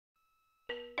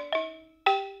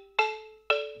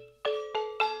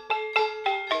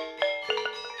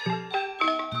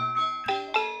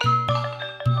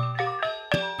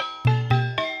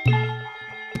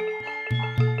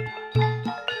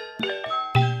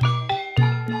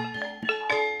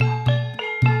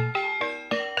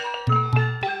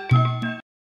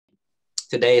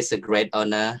Today is a great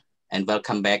honor and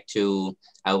welcome back to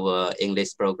our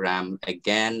English program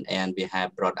again. And we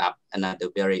have brought up another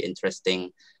very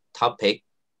interesting topic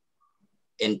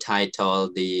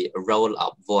entitled the role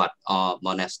of Wat or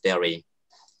monastery.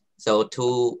 So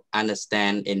to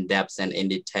understand in depth and in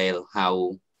detail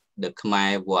how the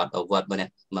Khmer Wat or Wat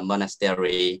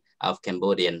Monastery of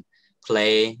Cambodian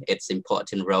play its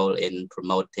important role in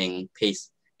promoting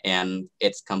peace and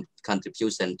its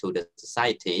contribution to the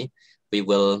society, we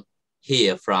will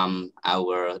hear from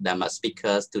our Dhamma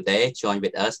speakers today. Join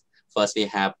with us. First, we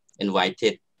have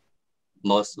invited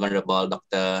Most Venerable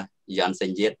Dr.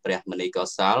 Seng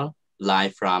Munikosala,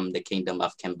 live from the Kingdom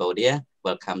of Cambodia.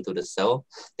 Welcome to the show.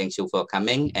 Thank you for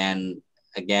coming. And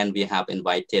again, we have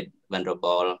invited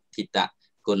Venerable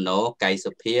Thitaguno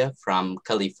Sophea from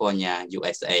California,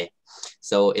 USA.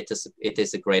 So it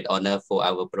is a great honor for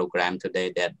our program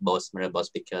today that both venerable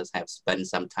speakers have spent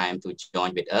some time to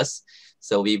join with us.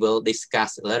 So we will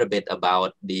discuss a little bit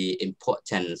about the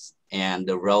importance and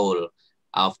the role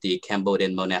of the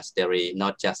Cambodian monastery,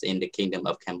 not just in the Kingdom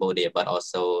of Cambodia, but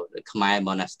also the Khmer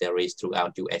monasteries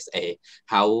throughout USA,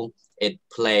 how it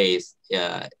plays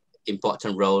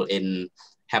important role in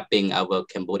helping our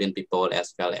Cambodian people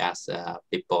as well as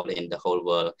people in the whole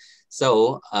world.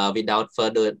 So without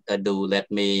further ado,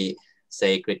 let me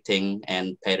say greeting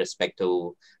and pay respect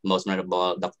to Most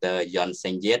Venerable Dr.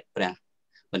 Seng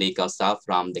Munikosala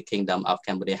from the Kingdom of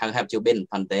Cambodia. How have you been,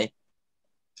 Pante?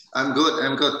 I'm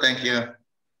good, thank you.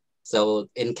 So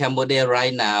in Cambodia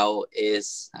right now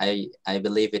is, I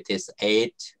believe it is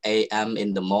 8 a.m.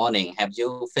 in the morning. Have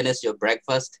you finished your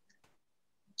breakfast?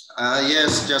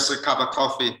 Yes, just a cup of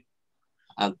coffee.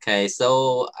 Okay,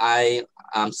 so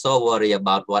I'm so worried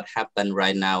about what happened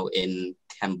right now in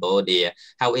Cambodia.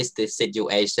 How is the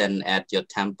situation at your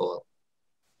temple?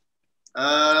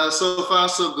 So far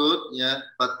so good, yeah,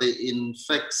 but the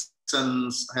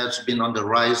infections has been on the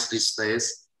rise these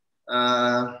days.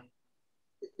 Anyway,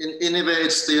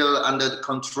 it's still under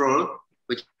control,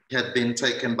 which had been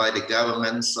taken by the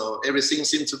government. So everything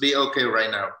seems to be okay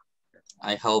right now.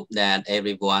 I hope that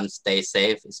everyone stays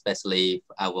safe, especially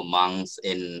our monks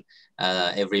in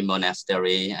every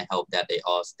monastery. I hope that they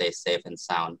all stay safe and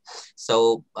sound.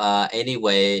 So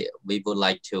anyway, we would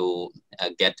like to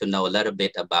get to know a little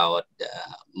bit about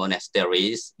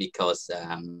monasteries because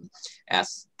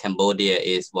as Cambodia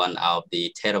is one of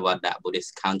the Theravada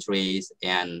Buddhist countries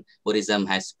and Buddhism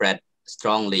has spread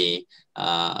strongly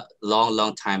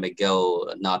long time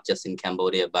ago, not just in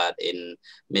Cambodia, but in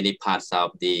many parts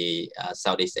of the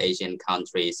Southeast Asian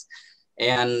countries.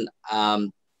 And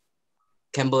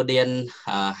Cambodian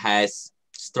has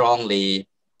strongly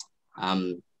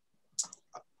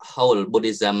hold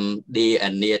Buddhism dear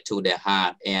and near to their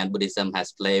heart, and Buddhism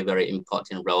has played a very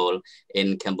important role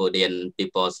in Cambodian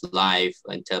people's life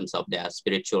in terms of their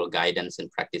spiritual guidance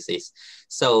and practices.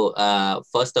 So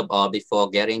first of all,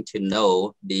 before getting to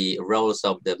know the roles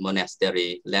of the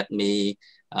monastery, let me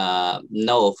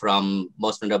know from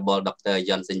Most Venerable Dr.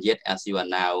 Seng, as you are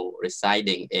now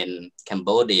residing in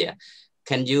Cambodia,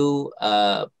 can you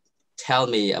tell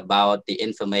me about the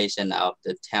information of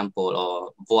the temple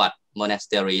or what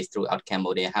monasteries throughout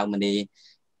Cambodia? How many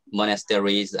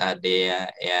monasteries are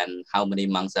there and how many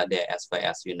monks are there as far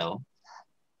as you know?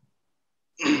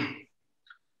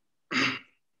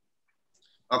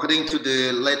 According to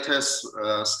the latest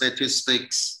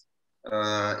statistics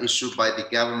issued by the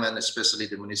government, especially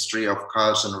the Ministry of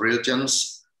Culture and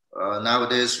Religions,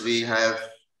 nowadays we have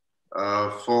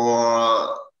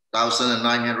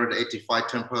 4,985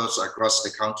 temples across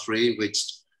the country,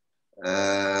 which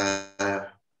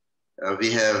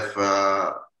we have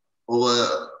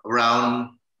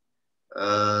around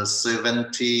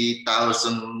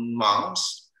 70,000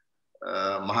 monks,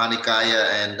 Mahanikaya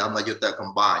and Dhammayutta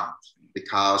combined,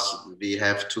 because we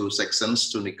have two sections,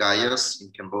 two Nikayas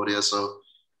in Cambodia. So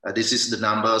this is the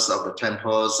numbers of the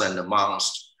temples and the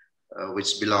monks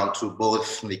which belong to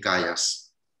both Nikayas.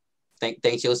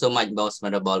 Thank you so much, Most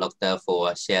Venerable Doctor,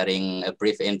 for sharing a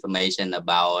brief information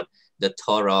about the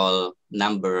total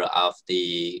number of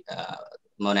the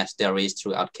monasteries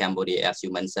throughout Cambodia. As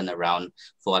you mentioned, around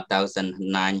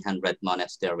 4,900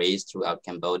 monasteries throughout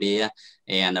Cambodia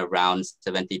and around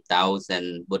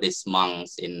 70,000 Buddhist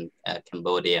monks in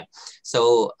Cambodia.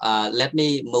 So let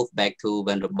me move back to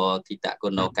Venerable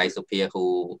Thitaguno Sophea,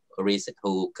 who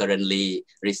currently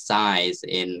resides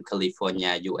in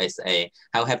California, USA.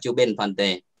 How have you been,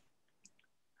 Pante?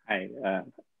 Hi,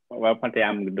 well, Pante,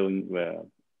 I'm doing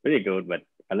pretty good, but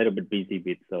a little bit busy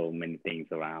with so many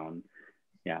things around.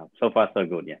 Yeah, so far so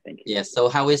good. Yeah, thank you. Yes. So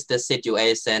how is the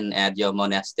situation at your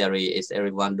monastery? Is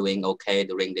everyone doing okay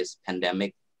during this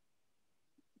pandemic?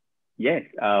 Yes,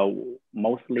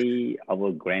 mostly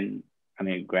our grandmas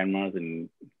and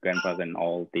grandpas and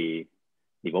all the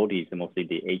devotees, mostly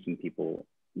the aging people,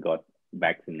 got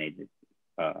vaccinated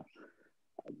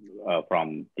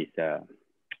from this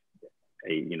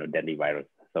deadly virus.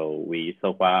 So we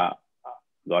so far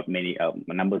got many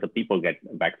numbers of people get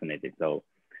vaccinated. So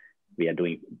we are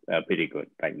doing pretty good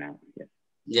right now. Yes.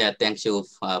 Yeah, thank you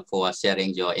for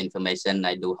sharing your information.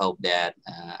 I do hope that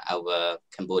our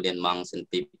Cambodian monks and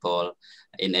people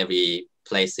in every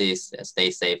places stay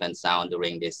safe and sound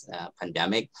during this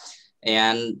pandemic.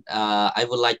 And I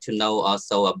would like to know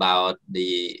also about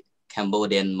the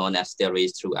Cambodian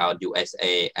monasteries throughout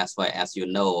USA, as well as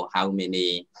how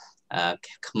many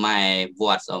Khmer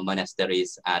wards or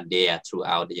monasteries are there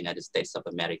throughout the United States of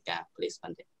America. Please,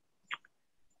 Pandit.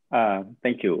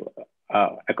 Thank you.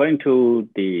 According to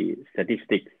the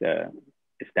statistics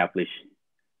established,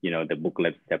 the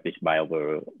booklet established by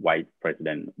our Vice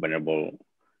President, Venerable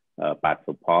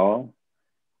Pastor Paul,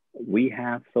 we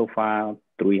have so far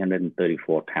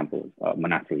 334 temples,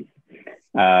 monasteries.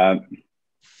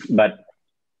 But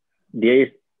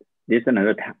there's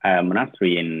another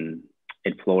monastery in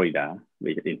Florida,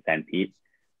 which is in St. Pete.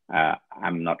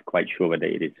 I'm not quite sure whether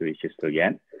it is registered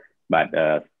yet, but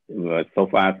so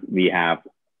far we have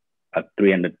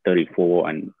 334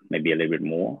 and maybe a little bit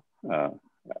more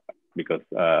because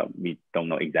we don't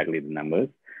know exactly the numbers.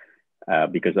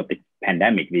 Because of the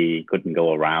pandemic, we couldn't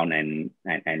go around and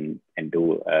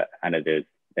do another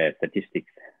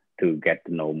statistics to get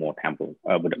to know more temples,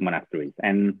 monasteries.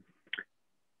 And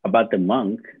about the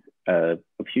monk, a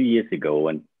few years ago,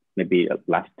 and maybe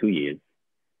last 2 years,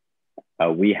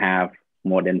 we have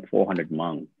more than 400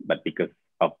 monks, but because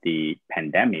of the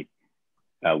pandemic,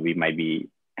 we might be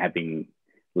having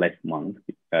less monks.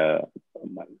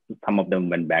 Some of them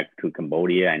went back to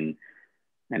Cambodia and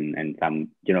some,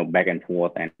 back and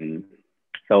forth. And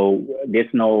so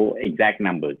there's no exact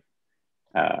numbers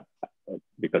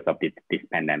because of this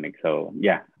pandemic. So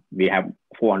yeah, we have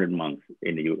 400 monks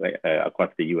in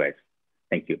across the US.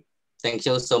 Thank you. Thank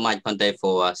you so much, Pante,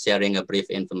 for sharing a brief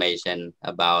information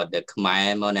about the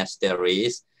Khmer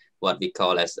monasteries, what we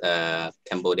call as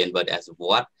Cambodian word as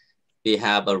what. We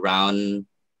have around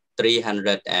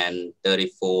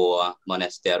 334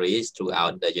 monasteries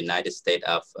throughout the United States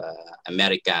of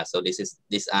America. So these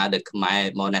are the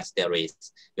Khmer monasteries.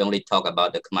 We only talk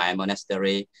about the Khmer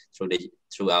monastery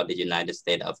throughout the United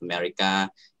States of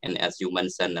America. And as you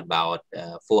mentioned, about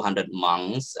 400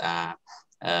 monks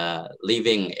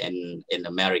living in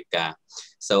America.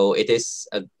 So it is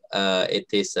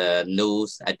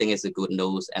news. I think it's a good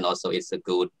news, and also it's a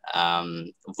good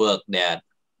work that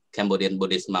Cambodian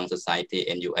Buddhist Monk Society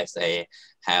in USA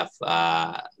have,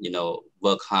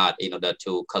 worked hard in order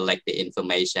to collect the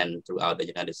information throughout the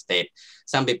United States.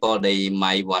 Some people, they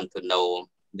might want to know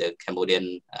the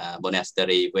Cambodian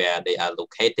monastery where they are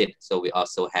located. So we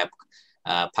also have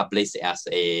published as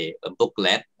a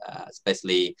booklet,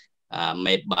 especially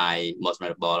made by Most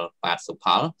Venerable Pastor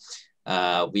Paul.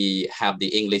 We have the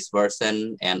English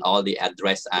version and all the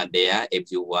address are there if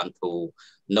you want to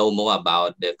know more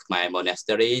about the Khmer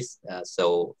monasteries.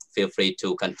 So feel free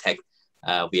to contact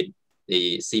with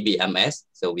the CBMS.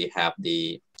 So we have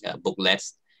the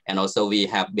booklets, and also we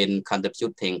have been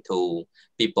contributing to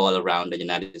people around the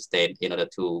United States in order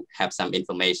to have some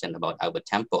information about our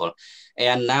temple.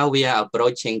 And now we are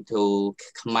approaching to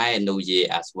Khmer New Year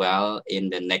as well. In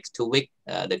the next 2 weeks,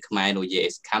 the Khmer New Year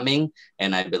is coming,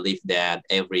 and I believe that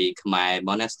every Khmer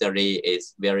monastery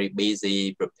is very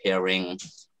busy preparing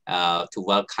to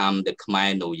welcome the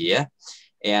Khmer New Year.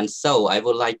 And so I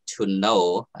would like to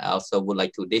know, I also would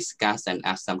like to discuss and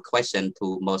ask some questions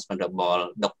to Most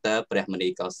Venerable Dr.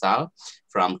 Munikosala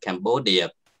from Cambodia.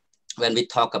 When we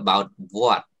talk about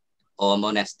what or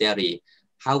monastery,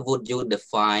 how would you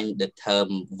define the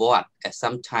term what? As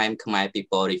sometimes Khmer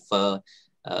people refer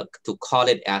to call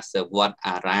it as a wat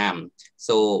aram.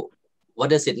 So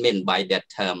what does it mean by that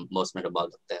term, Most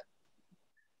Venerable Doctor?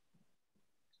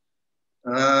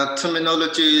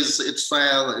 Terminology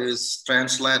itself is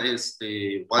translated as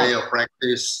the way of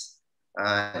practice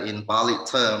in Bali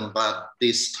term, but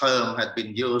this term had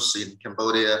been used in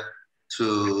Cambodia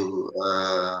to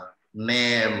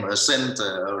name a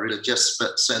center, a religious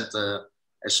center,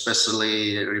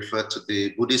 especially referred to the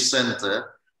Buddhist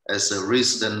center as a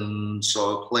residence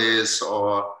or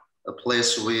a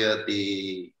place where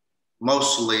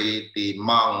mostly the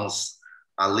monks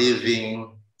are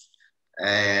living,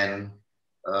 and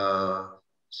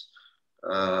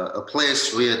a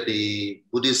place where the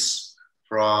Buddhists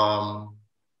from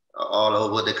all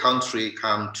over the country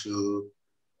come to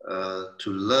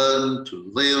learn,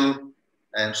 to live,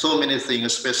 and so many things,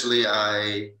 especially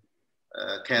I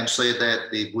can say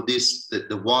that the Buddhist,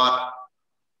 the Wat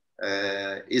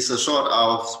is a sort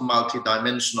of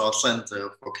multi-dimensional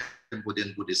center for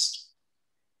Cambodian Buddhists.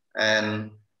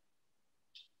 And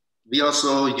we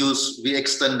also we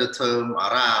extend the term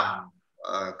Aram,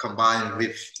 combined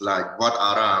with like what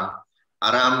Aram.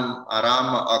 Aram,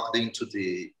 according to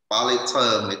the Pali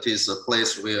term, it is a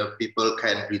place where people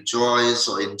can rejoice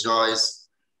or enjoy.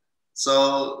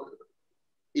 So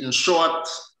in short,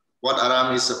 Wat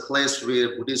Aram is a place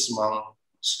where Buddhist monks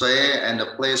stay and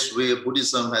a place where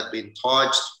Buddhism has been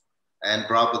taught and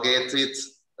propagated,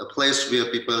 a place where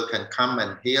people can come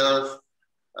and heal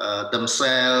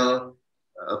themselves,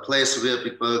 a place where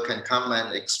people can come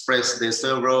and express their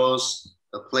sorrows,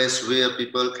 a place where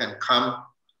people can come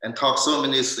and talk so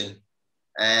many things.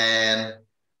 And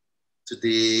to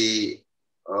the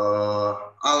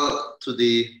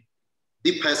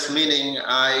deepest meaning,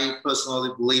 I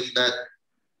personally believe that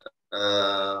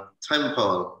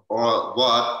temple or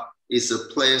Wat is a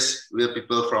place where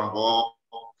people from all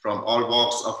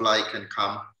walks of life can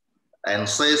come and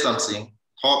say something,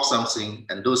 talk something,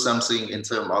 and do something in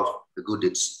terms of the good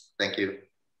deeds. Thank you.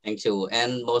 Thank you.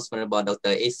 And most Venerable Doctor,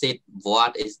 is it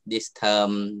what is this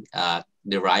term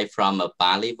derived from a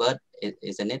Pali word,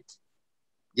 isn't it?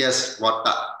 Yes,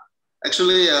 Vata.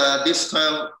 Actually, this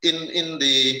term in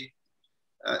the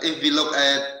if we look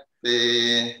at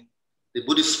the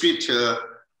Buddhist scripture,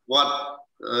 what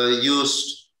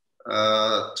used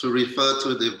to refer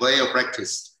to the way of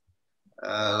practice,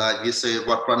 like you say,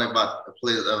 what pranipat,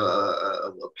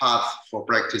 a path for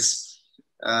practice.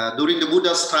 During the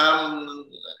Buddha's time,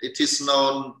 it is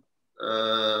known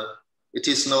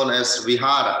as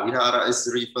vihara. Vihara is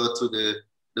referred to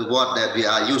the word that we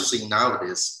are using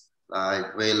nowadays,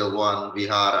 like Velavan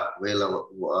Vihara,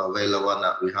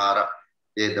 Velavana Vihara,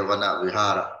 Yedavana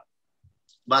Vihara.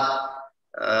 But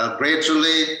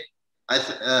gradually,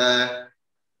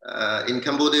 in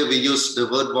Cambodia, we use the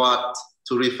word Wat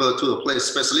to refer to a place,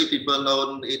 especially people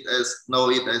know it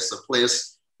as a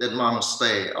place that monks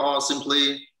stay, or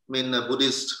simply mean a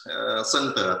Buddhist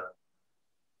center.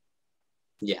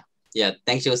 Yeah,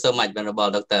 thank you so much, Venerable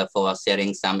Doctor, for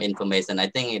sharing some information. I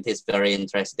think it is very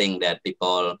interesting that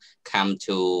people come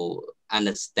to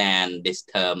understand this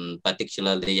term,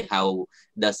 particularly how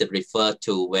does it refer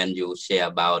to when you share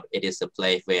about it is a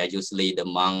place where usually the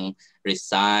monk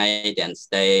reside and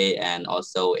stay, and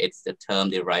also it's the term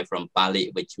derived from Pali,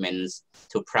 which means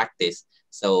to practice.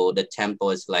 So the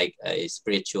temple is like a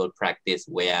spiritual practice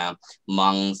where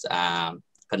monks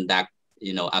conduct,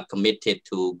 are committed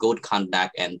to good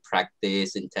conduct and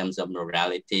practice in terms of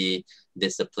morality,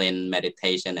 discipline,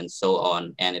 meditation, and so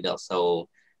on. And it also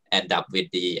adds up with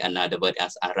another word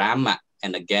as arama.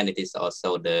 And again, it is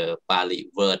also the Pali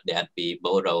word that we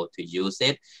borrow to use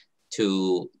it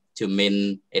to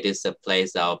mean it is a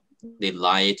place of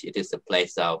delight. It is a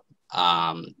place of,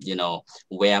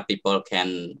 where people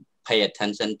can pay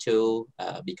attention to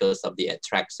because of the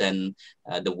attraction,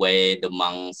 the way the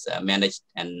monks manage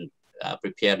and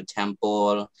prepare the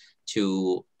temple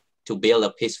to build a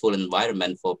peaceful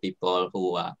environment for people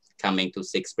who are coming to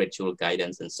seek spiritual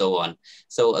guidance and so on.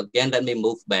 So again, let me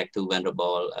move back to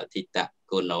Venerable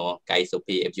Thitaguno,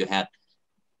 Sophea, if you had,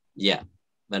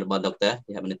 Venerable Doctor,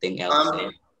 you have anything else to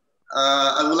say?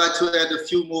 I would like to add a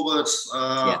few more words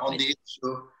on the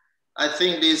issue. I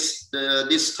think this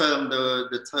term,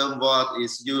 the term Wat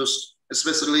is used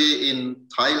especially in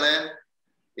Thailand,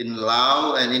 in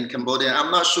Laos, and in Cambodia. I'm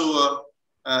not sure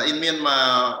in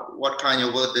Myanmar what kind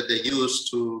of word that they use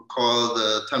to call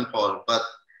the temple, but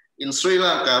in Sri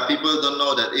Lanka, people don't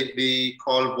know that if we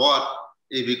call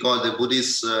the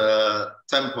Buddhist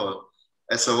temple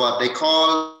as a Wat, they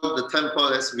call the temple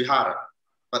as Vihara.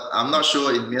 But I'm not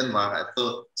sure in Myanmar. I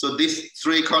thought so. These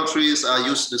three countries are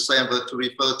used the same word to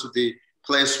refer to the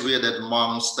place where that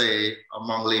monks stay, or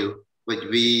monk live, which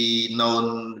we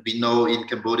know in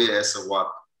Cambodia as a Wat.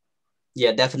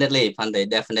 Yeah, definitely, Pandey.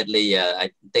 Definitely,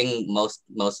 I think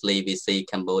mostly we see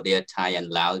Cambodia, Thai, and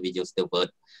Laos. We use the word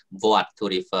Wat to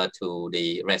refer to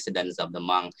the residence of the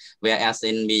monk. Whereas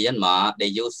in Myanmar, they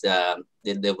use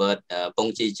the word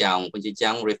Pong Chi Chang. Pong Chi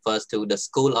Chang refers to the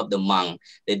school of the monk.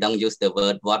 They don't use the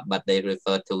word Wat, but they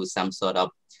refer to some sort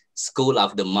of school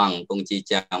of the monk, Pong Chi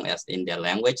Chang, as in their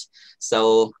language.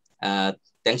 So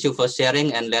thank you for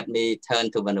sharing, and let me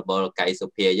turn to Venerable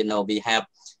Sophea. We have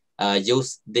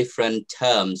use different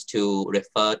terms to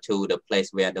refer to the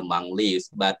place where the monk lives,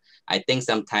 but I think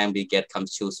sometimes we get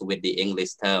confused with the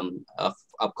English term. Of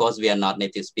course, we are not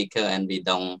native speaker and we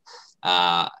don't,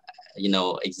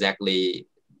 exactly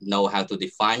know how to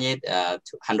define it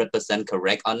 100%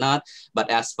 correct or not. But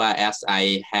as far as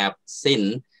I have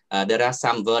seen, there are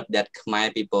some words that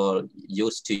Khmer people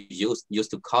used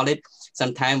to call it.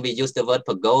 Sometimes we use the word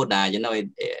pagoda. You know,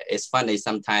 it's funny.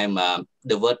 Sometimes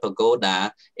the word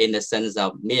pagoda, in the sense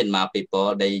of Myanmar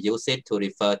people, they use it to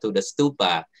refer to the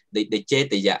stupa, the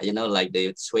chetiya, you know, like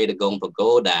the Thitaguno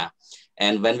pagoda.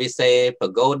 And when we say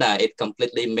pagoda, it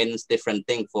completely means different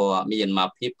thing for Myanmar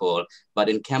people. But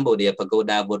in Cambodia,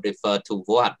 pagoda would refer to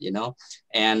what, you know,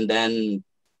 and then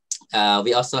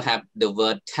we also have the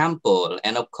word temple,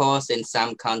 and of course in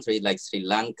some countries like Sri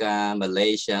Lanka,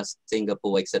 Malaysia,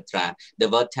 Singapore, etc., the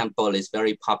word temple is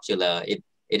very popular. It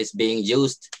is being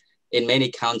used in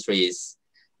many countries.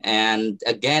 And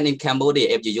again, in Cambodia,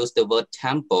 if you use the word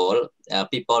temple,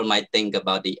 people might think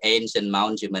about the ancient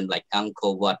monument like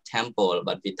Angkor Wat temple,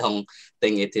 but we don't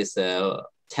think it is a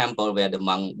temple where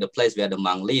the place where the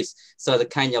monk lives. So the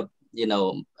kind of, you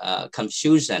know,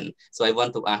 confusion. So I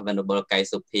want to ask Venerable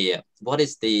Sophea, what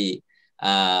is the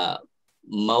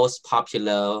most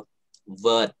popular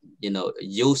word, you know,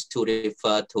 used to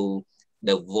refer to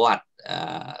the what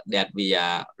that we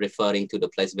are referring to the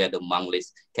place where the monk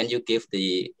lives? Can you give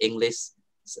the English,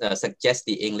 suggest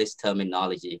the English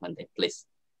terminology, please?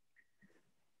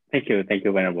 Thank you,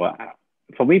 Venerable.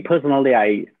 For me personally,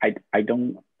 I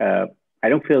don't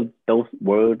feel those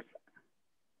words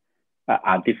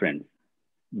are different,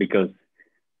 because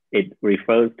it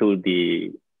refers to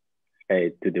the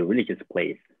religious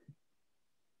place.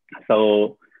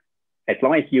 So as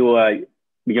long as you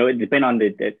you know, it depends on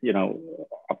the you know,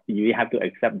 you have to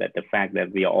accept that the fact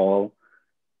that we are all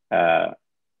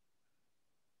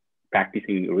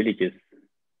practicing religious,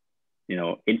 you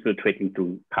know, infiltrating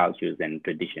through cultures and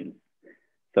traditions.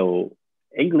 So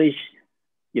English,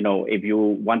 you know, if you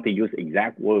want to use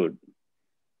exact word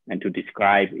and to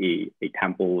describe a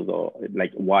temple, or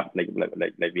like what, like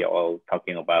we are all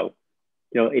talking about,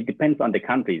 you know, it depends on the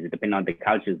countries, it depends on the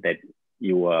cultures that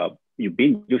you've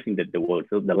been using the word.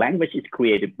 So the language is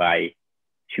created by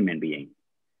human beings.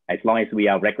 As long as we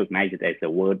are recognized as a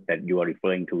word that you are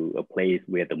referring to a place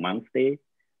where the monks stay,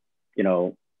 you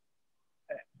know,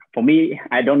 for me,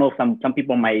 I don't know, some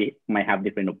people might have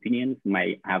different opinions,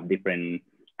 might have different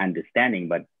understanding,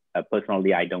 but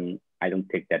personally, I don't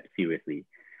take that seriously.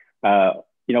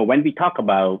 You know, when we talk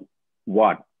about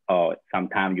what, or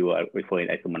sometimes you are referring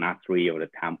as a monastery or the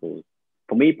temples,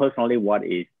 for me personally, what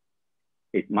is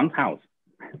monk's house.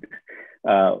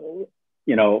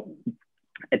 You know,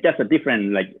 it's just a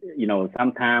different, like, you know,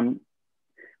 sometimes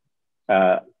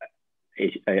a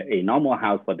normal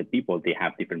house for the people, they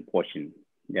have different portions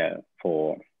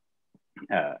for,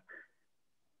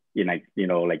 you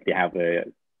know, like they have a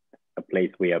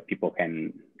place where people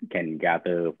can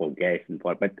gather for guests and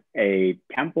for, but a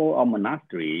temple or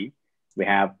monastery, we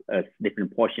have a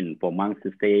different portion for monks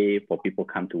to stay, for people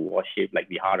come to worship, like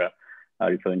Vihara,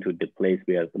 referring to the place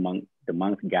where the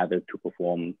monks gather to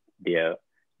perform their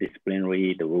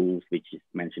disciplinary, the rules, which is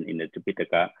mentioned in the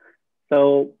Tipitaka.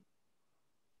 So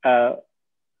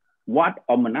what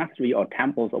a monastery or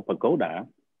temples or pagoda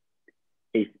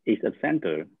is a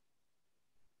center,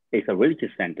 is a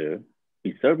religious center,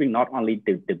 is serving not only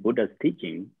the Buddha's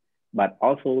teaching, but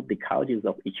also the cultures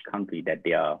of each country that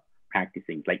they are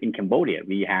practicing. Like in Cambodia,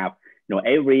 we have, you know,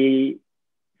 every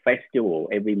festival,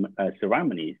 every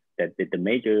ceremonies that the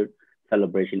major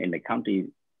celebration in the country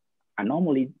are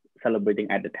normally celebrating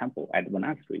at the temple, at the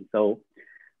monastery. So,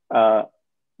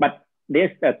 but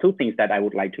there's two things that I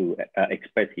would like to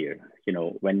express here. You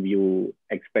know, when you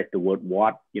express the word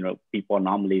what, you know, people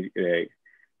normally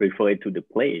refer to the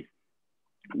place,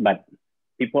 but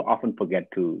people often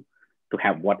forget to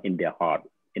have what in their heart,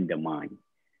 in their mind.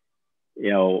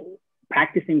 You know,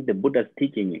 practicing the Buddha's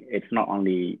teaching, it's not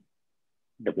only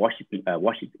the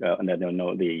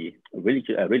the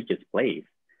religious place,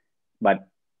 but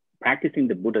practicing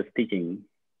the Buddha's teaching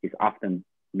is often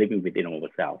living within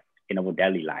ourselves, in our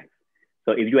daily life.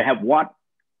 So if you have what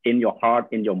in your heart,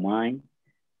 in your mind,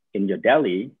 in your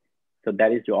daily, so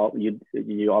that is you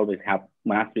always have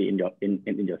monastery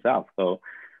in yourself. So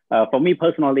for me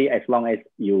personally, as long as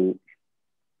you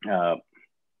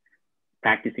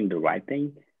practicing the right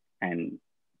thing and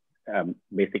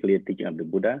basically the teaching of the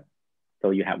Buddha, so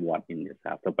you have what in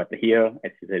yourself. So, but here,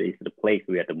 as you said, is the place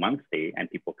where the monks stay and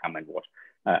people come and watch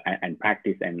and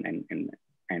practice and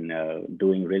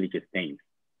doing religious things.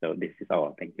 So this is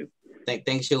all. Thank you.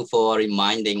 Thank you for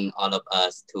reminding all of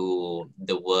us to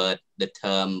the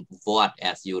term what,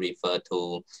 as you refer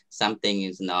to. Something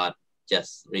is not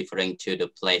just referring to the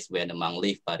place where the monk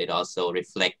live, but it also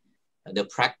reflects the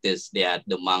practice that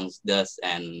the monks does,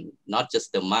 and not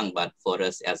just the monk, but for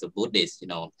us as a Buddhist, you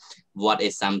know, what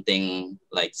is something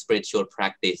like spiritual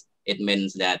practice? It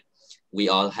means that we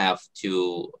all have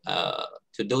to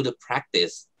do the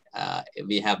practice.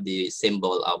 We have the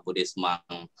symbol of Buddhist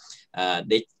monk.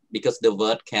 Because the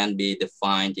word can be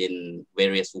defined in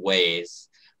various ways,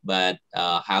 but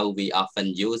how we often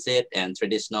use it, and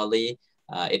traditionally,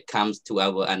 it comes to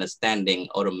our understanding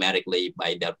automatically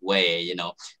by that way, you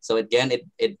know. So again,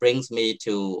 it brings me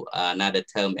to another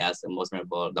term, as the Most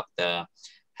Venerable Doctor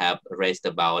have raised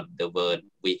about the word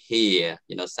we hear.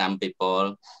 You know, some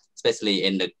people, especially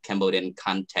in the Cambodian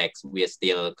context, we are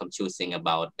still confusing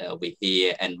about we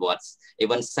hear and what's,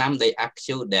 even some they ask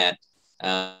you that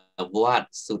what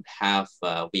should have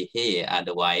we hear,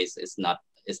 otherwise it's not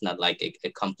like a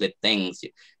complete thing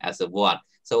as a what.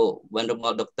 So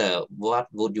Venerable Doctor, what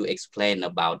would you explain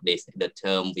about this, the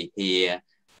term we hear,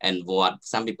 and what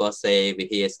some people say we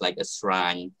hear is like a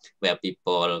shrine where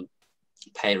people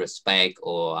pay respect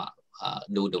or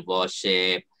do the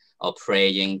worship or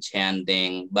praying,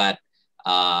 chanting, but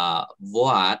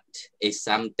what is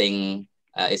something,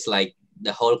 it's like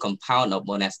the whole compound of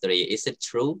monastery. Is it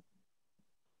true?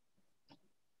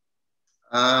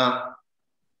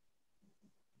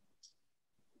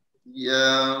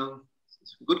 Yeah,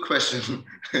 good question.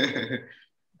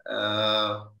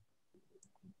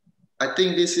 I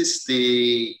think this is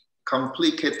the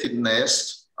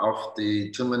complicatedness of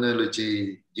the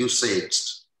terminology usage.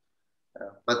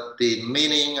 But the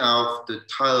meaning of the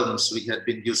terms which had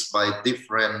been used by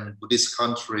different Buddhist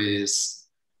countries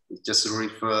just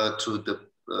refer to the,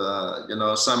 you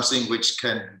know, something which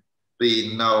can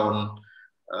be known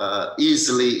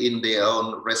easily in their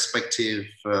own respective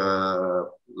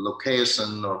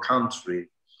location or country.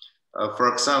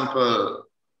 For example,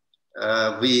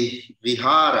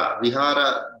 vihara,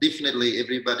 definitely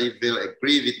everybody will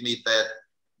agree with me that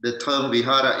the term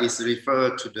vihara is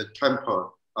referred to the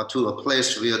temple or to a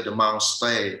place where the monks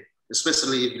stay.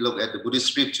 Especially if you look at the Buddhist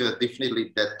scripture,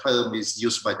 definitely that term is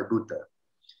used by the Buddha.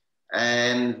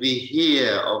 And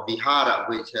vihara or vihara,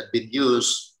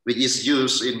 which is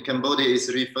used in Cambodia, is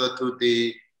referred to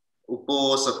the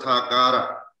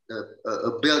Uposatthagara,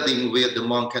 a building where the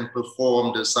monk can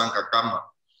perform the Sangha Kamma.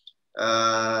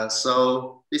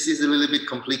 So this is a little bit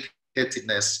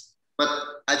complicatedness, but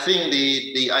I think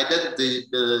the identity,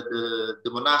 the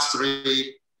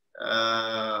monastery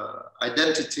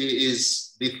identity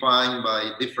is defined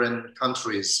by different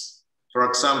countries. For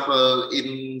example,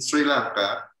 in Sri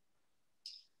Lanka,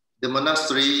 the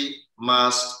monastery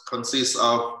must consist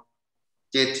of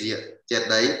Yeath.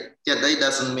 Yeath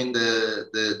doesn't mean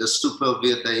the stupa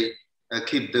where they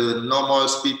keep the normal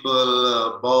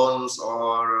people bones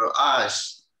or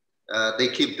ash. They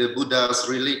keep the Buddha's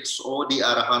relics or the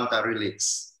Arahanta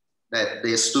relics, that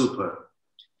they stupa.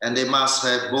 And they must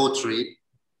have Botri,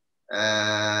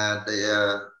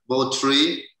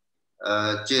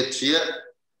 Yeath,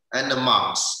 and the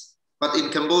monks. But in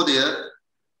Cambodia,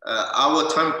 our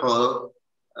temple,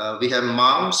 we have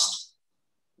monks,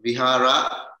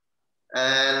 vihara,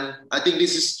 and I think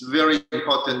this is very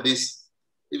important. This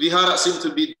vihara seems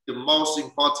to be the most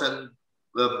important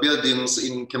buildings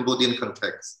in Cambodian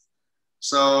context.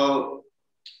 So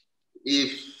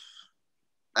if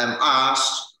I'm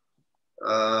asked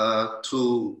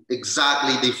to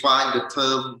exactly define the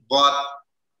term what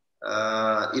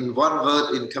in one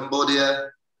word in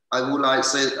Cambodia, I would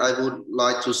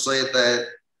like to say that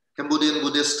Cambodian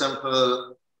Buddhist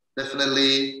temple,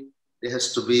 definitely there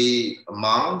has to be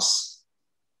monks,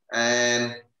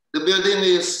 and the building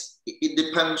it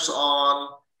depends on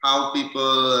how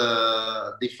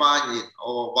people define it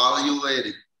or evaluate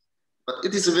it. But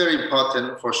it is very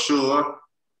important for sure.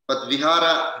 But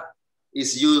vihara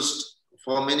is used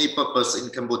for many purposes in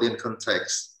Cambodian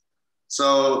context.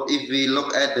 So if we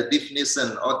look at the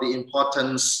definition or the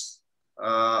important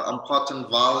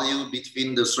value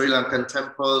between the Sri Lankan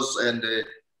temples and the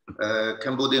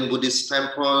Cambodian Buddhist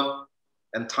temple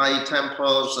and Thai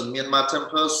temples and Myanmar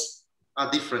temples are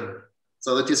different.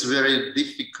 So it is very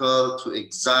difficult to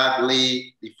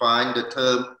exactly define the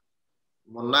term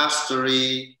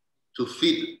monastery to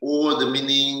fit all the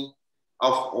meaning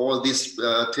of all these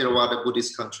Theravada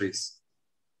Buddhist countries.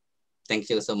 Thank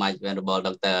you so much, Venerable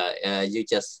Doctor. You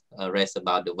just raised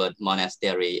about the word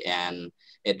monastery, and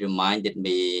it reminded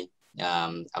me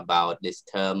about this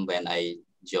term when I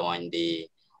joined the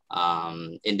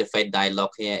interfaith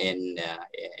dialogue here in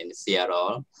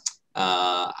Seattle.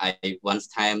 I once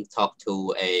time talked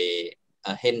to a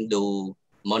Hindu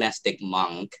monastic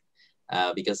monk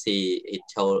because he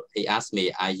asked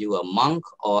me, are you a monk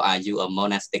or are you a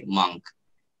monastic monk?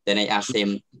 Then I asked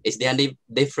him, is there any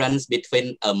difference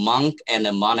between a monk and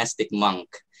a monastic monk?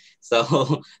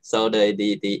 So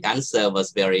the answer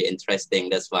was very interesting.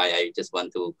 That's why I just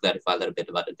want to clarify a little bit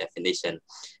about the definition.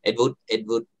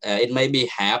 It may be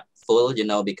helpful, you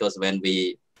know, because when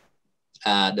we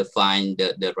define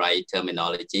the right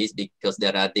terminologies, because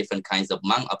there are different kinds of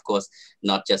monks, of course,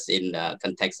 not just in the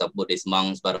context of Buddhist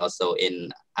monks, but also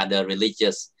in other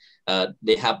religious.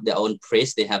 They have their own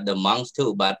priests, they have the monks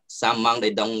too, but some monks,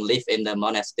 they don't live in the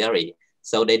monastery.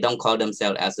 So they don't call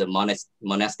themselves as a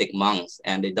monastic monks,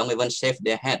 and they don't even shave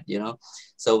their head, you know.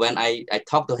 So when I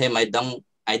talked to him, I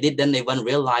didn't even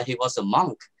realize he was a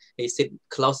monk. He sit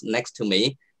close next to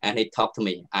me and he talked to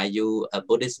me, are you a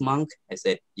Buddhist monk? I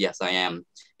said, yes, I am.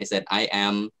 He said, I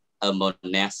am a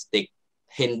monastic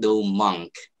Hindu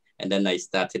monk. And then I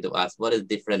started to ask, what is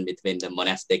different between the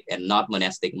monastic and not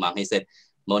monastic monk? He said,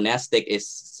 monastic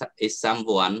is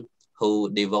someone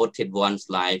who devoted one's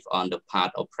life on the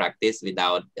path of practice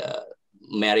without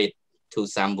married to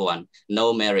someone,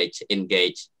 no marriage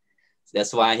engaged.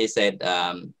 That's why he said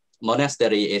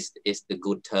monastery is the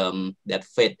good term that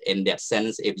fit in that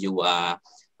sense. If you are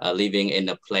living in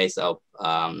a place of,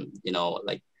 you know,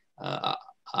 like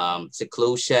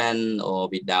seclusion, or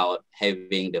without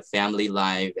having the family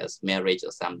life as marriage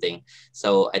or something.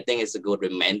 So I think it's a good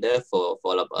reminder for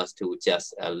all of us to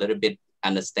just a little bit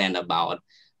understand about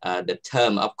the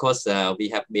term. Of course, we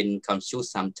have been confused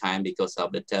sometimes because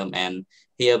of the term, and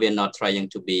here we're not trying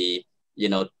to be, you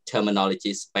know,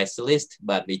 terminology specialist,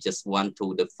 but we just want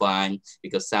to define,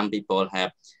 because some people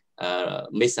have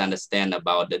misunderstand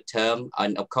about the term.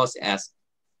 And of course, as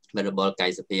Venerable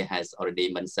Sophea has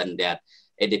already mentioned, that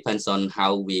it depends on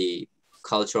how we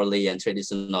culturally and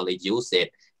traditionally use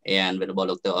it. And Venerable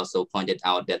Doctor also pointed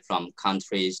out that from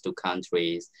countries to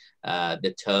countries,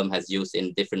 the term has used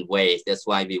in different ways. That's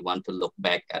why we want to look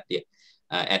back at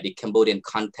the Cambodian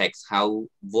context, how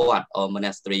what or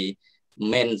monastery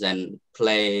means and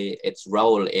play its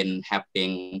role in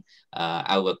helping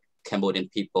our Cambodian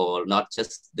people, not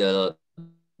just the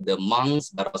monks,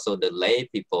 but also the lay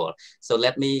people. So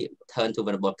let me turn to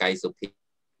Venerable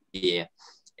Sophea.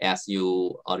 As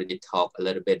you already talked a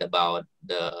little bit about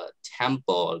the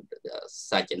temple,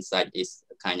 such and such is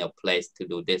a kind of place to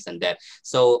do this and that.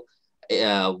 So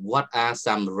what are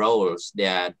some roles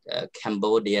that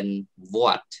Cambodian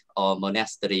wat or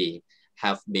monastery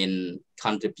have been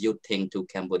contributing to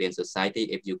Cambodian society?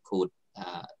 If you could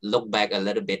look back a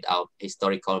little bit of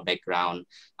historical background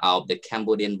of the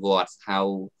Cambodian wats,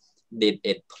 how did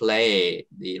it play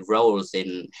the roles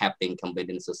in helping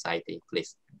Cambodian society,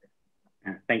 please?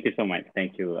 Thank you so much.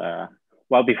 Thank you.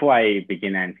 Well, before I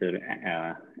begin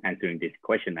answering this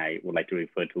question, I would like to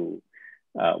refer to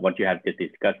what you have just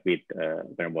discussed with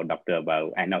Venerable Doctor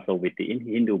about, and also with the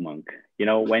Hindu monk. You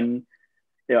know, when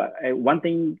one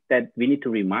thing that we need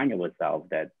to remind ourselves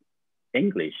that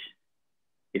English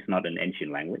is not an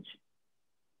ancient language.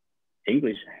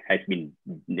 English has been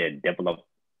developed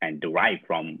and derived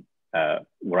from a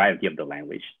variety of the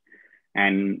language.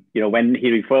 And, you know, when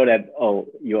he referred that, oh,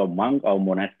 you're a monk or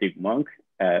monastic monk,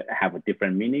 have a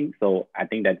different meaning. So I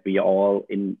think that we all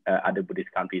in other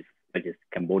Buddhist countries, such as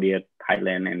Cambodia,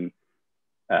 Thailand, and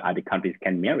other countries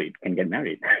can get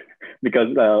married.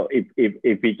 Because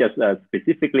if we just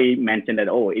specifically mention that,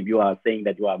 oh, if you are saying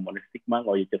that you are a monastic monk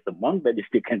or you're just a monk, then you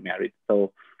still can marry.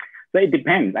 So it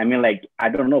depends. I mean, like, I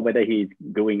don't know whether he's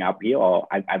growing up here, or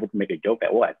I would make a joke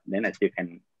that, oh, then I still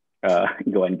can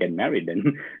go and get married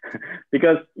then.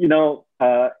 Because, you know,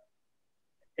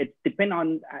 it depends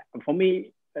on, for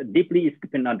me, deeply it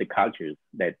depends on the cultures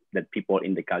that people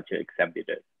in the culture accepted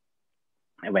us.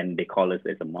 And when they call us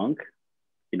as a monk,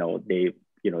 you know, they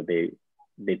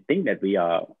think that we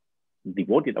are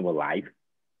devoted our life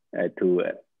to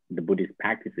the Buddhist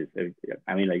practices.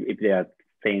 I mean, like, if they are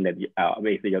saying that,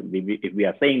 if we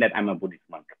are saying that I'm a Buddhist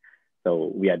monk,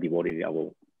 so we are devoted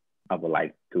our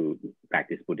life to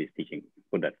practice Buddhist teachings.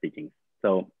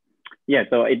 So yeah,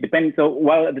 so it depends. So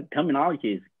while the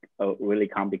terminology is really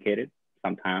complicated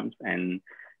sometimes, and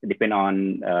it depends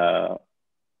on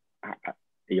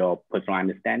your personal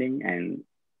understanding. And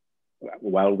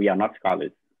while we are not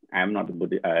scholars, I'm not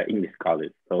a English scholar,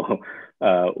 so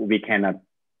we cannot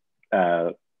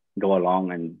go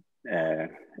along and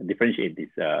differentiate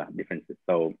these differences.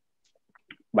 So,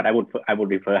 but I would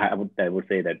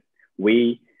say that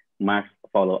we must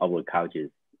follow our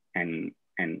cultures and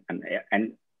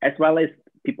as well as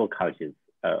people cultures.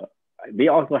 We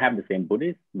also have the same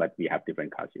Buddhists, but we have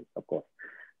different cultures, of course.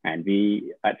 And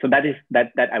we so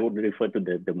that I would refer to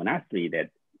the monastery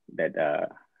that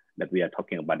we are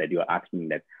talking about, that you are asking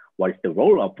that what is the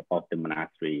role of the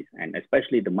monasteries, and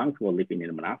especially the monks who are living in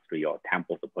the monastery or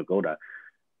temples or pagoda.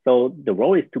 So the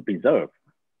role is to preserve,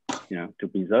 to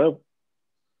preserve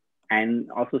and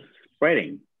also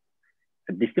spreading,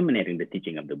 disseminating the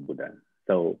teaching of the Buddha.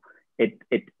 So it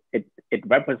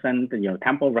represents,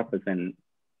 temple represents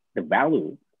the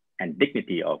value and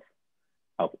dignity of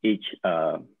each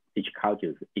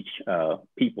culture, each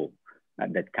people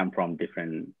that come from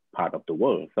different part of the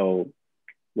world. So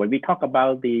when we talk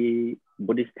about the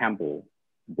Buddhist temple,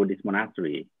 Buddhist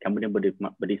monastery, Cambodian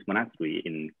Buddhist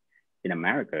monastery in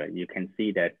America, you can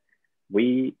see that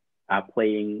we are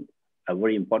playing a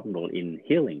very important role in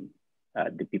healing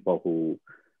the people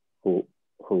who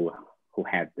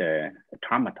had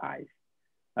traumatized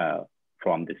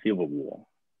from the Civil War.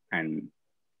 And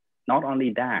not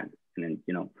only that,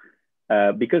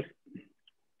 because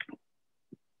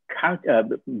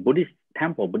Buddhist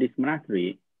temple, Buddhist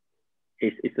monastery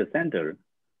is a center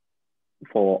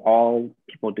for all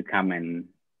people to come and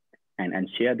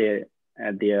share their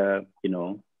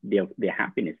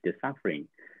happiness, their suffering,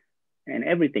 and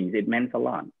everything. It means a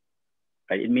lot.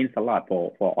 It means a lot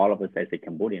for all of us as a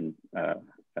Cambodian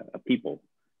people.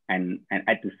 And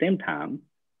at the same time,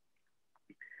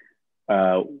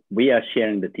 we are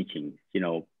sharing the teachings,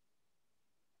 the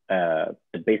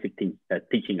basic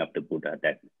teaching of the Buddha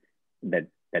that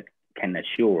can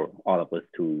assure all of us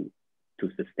to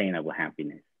sustain our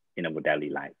happiness in our daily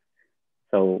life.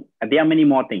 So there are many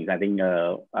more things. I think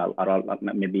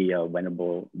maybe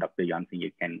Venerable Dr. Yeath,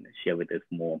 you can share with us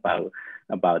more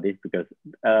about this, because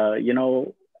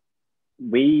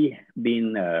we've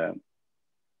been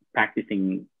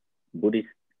practicing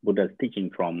Buddha's teaching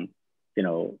from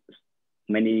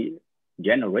many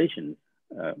generations.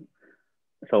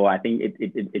 So I think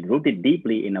it rooted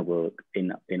deeply in our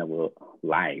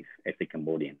lives as a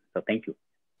Cambodian. So thank you.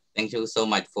 Thank you so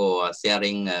much for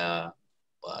sharing,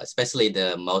 especially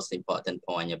the most important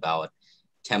point about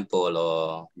temple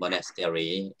or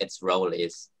monastery. Its role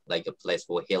is like a place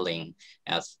for healing,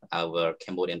 as our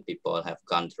Cambodian people have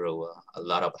gone through a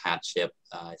lot of hardship,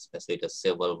 especially the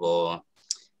Civil War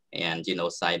and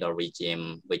genocidal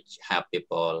regime, which have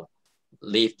people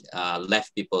left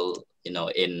people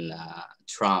in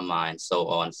trauma and so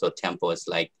on. So temple is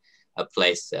like a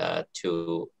place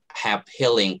to have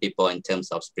healing people in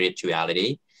terms of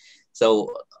spirituality.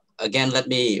 So again, let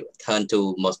me turn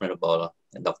to Most Venerable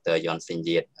Dr.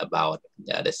 Yeath about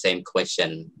the same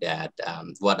question, that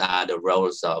what are the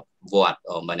roles of Wat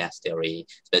or monastery,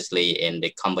 especially in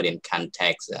the Cambodian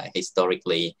context,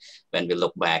 historically, when we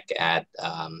look back at,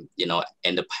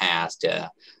 in the past,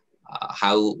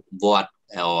 how Wat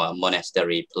or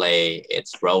monastery play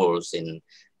its roles in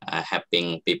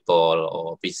helping people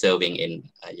or preserving in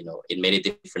many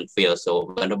different fields.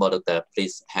 So Venerable Doctor,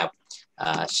 please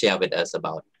share with us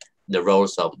about the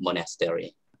roles of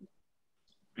monastery.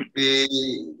 The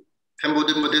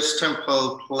Cambodian Buddhist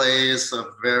temple plays a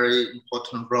very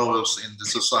important roles in the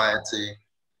society,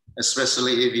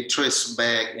 especially if we trace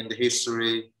back in the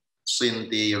history since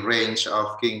the reign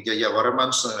of King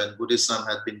Jayavarman, when Buddhism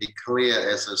had been declared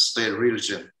as a state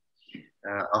religion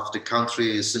of the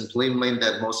country. Simply meant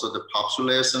that most of the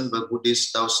population were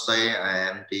Buddhist those days,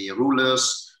 and the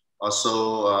rulers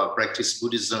also practiced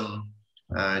Buddhism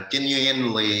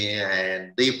genuinely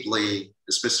and deeply,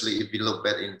 especially if we look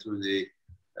back into the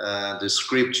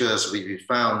scriptures we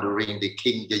found during the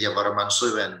King Jayavarman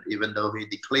VII, even though he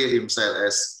declared himself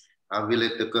as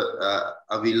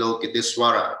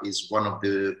Avalokitesvara, is one of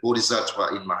the Bodhisattva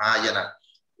in Mahayana.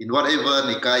 In whatever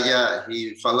Nikaya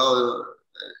he followed,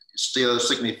 still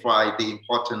signify the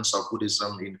importance of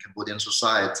Buddhism in Cambodian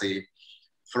society.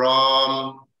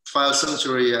 From 5th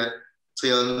century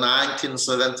till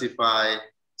 1975,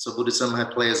 so Buddhism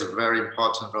had played a very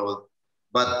important role.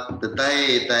 But the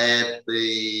day that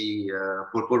the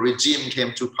Pol Pot regime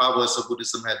came to power, so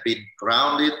Buddhism had been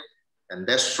grounded and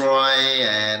destroyed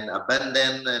and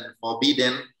abandoned and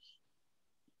forbidden.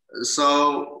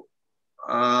 So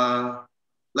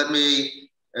let me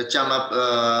jump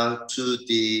up to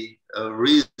the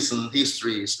recent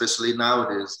history, especially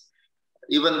nowadays.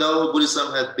 Even though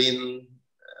Buddhism had been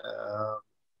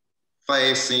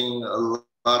facing a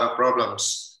lot of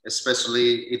problems,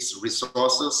 especially its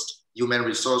resources, human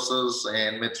resources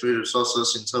and material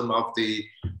resources in terms of the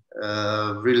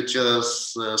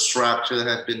religious structure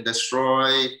had been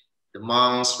destroyed. The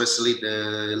monks, especially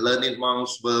the learned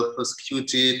monks, were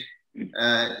persecuted. In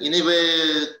a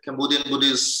way, Cambodian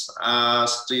Buddhists are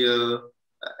still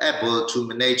able to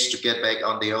manage to get back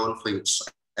on their own feet.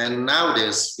 And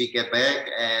nowadays, we get back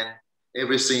and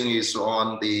everything is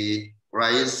on the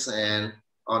rise and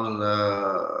on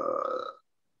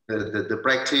the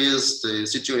practice, the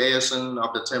situation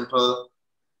of the temple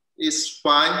is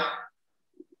fine.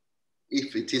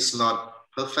 If it is not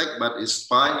perfect, but it's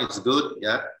fine, it's good,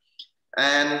 yeah.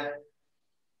 And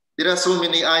there are so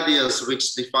many ideas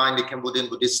which define the Cambodian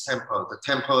Buddhist temple, the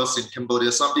temples in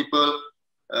Cambodia. Some people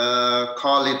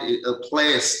call it a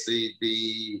place,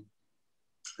 the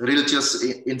religious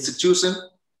institution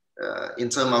in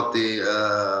terms of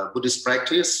the Buddhist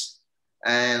practice.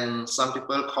 And some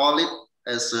people call it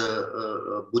as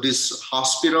a Buddhist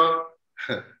hospital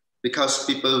because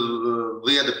people,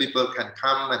 where the people can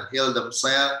come and heal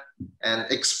themselves and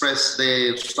express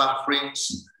their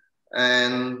sufferings.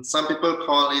 And some people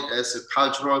call it as a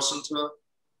cultural center,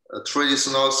 a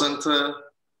traditional center,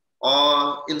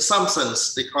 or in some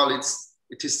sense, they call it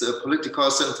is a political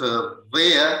center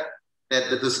where that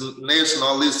the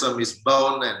nationalism is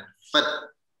born and fed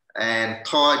and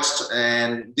touched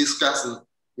and discussed,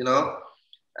 you know.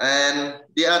 And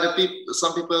the other people,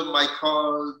 some people might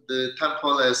call the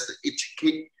temple as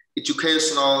the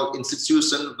educational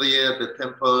institution where the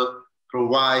temple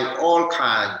provide all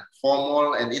kinds,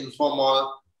 formal and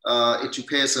informal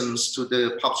educations to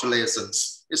the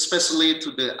populations, especially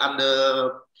to the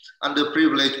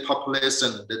underprivileged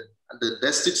population. The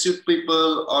destitute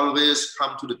people always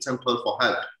come to the temple for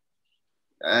help.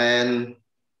 And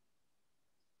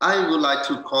I would like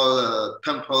to call a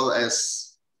temple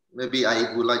as, maybe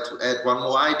I would like to add one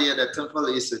more idea, that temple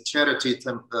is a charity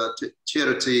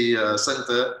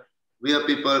center where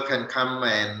people can come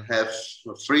and have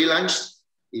free lunch,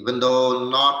 even though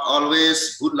not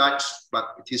always good lunch,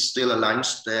 but it is still a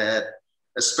lunch that,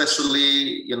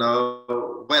 especially, you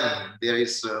know, when there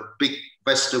is big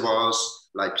festivals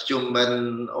like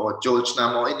Pyongmen or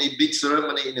Georgenam or any big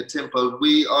ceremony in the temple,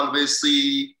 we always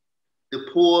see the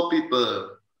poor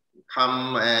people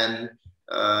come and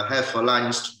have a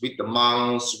lunch with the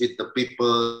monks, with the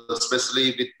people,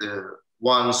 especially with the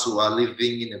ones who are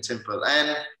living in the temple.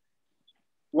 And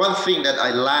one thing that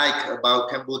I like about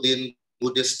Cambodian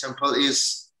Buddhist temple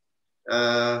is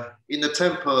in the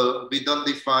temple, we don't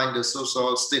define the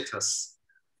social status.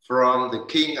 From the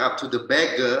king up to the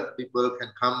beggar, people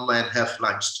can come and have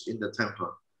lunch in the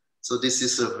temple. So this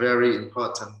is a very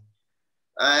important.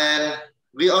 And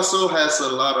we also have a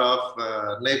lot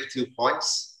of negative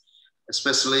points,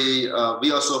 especially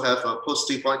we also have a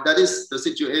positive point. That is the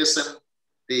situation,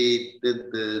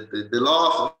 the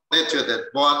law of nature that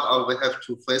one always have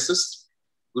two faces,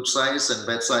 good sides and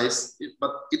bad sides,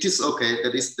 but it is okay,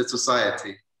 that is the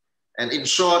society. And in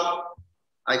short,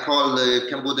 I call the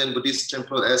Cambodian Buddhist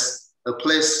temple as a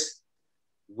place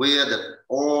where that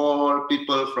all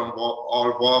people from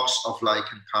all walks of life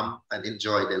can come and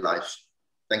enjoy their life.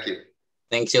 Thank you.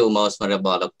 Thank you, Most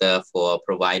Venerable Doctor, for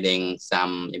providing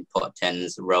some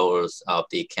important roles of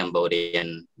the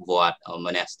Cambodian Wat or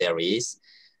monasteries.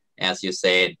 As you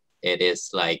said, it is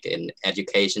like an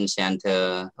education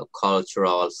center, a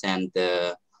cultural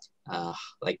center,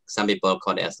 like some people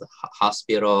call it as a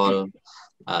hospital,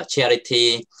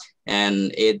 charity,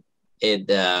 and it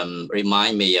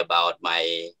reminds me about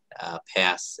my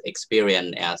past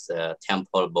experience as a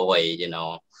temple boy, you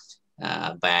know,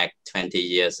 back 20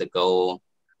 years ago,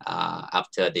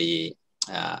 after the,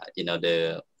 you know,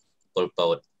 the Pol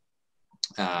Pot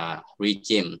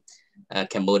regime,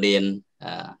 Cambodia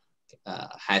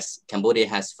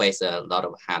has faced a lot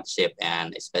of hardship,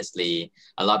 and especially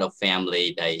a lot of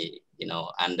family, they, you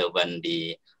know, underwent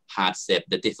the hardship,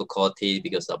 the difficulty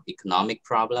because of economic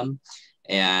problem.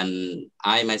 And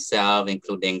I myself,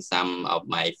 including some of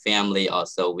my family,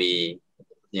 also we,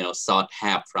 you know, sought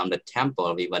help from the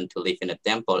temple. We went to live in the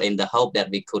temple in the hope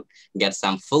that we could get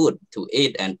some food to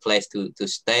eat and place to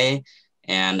stay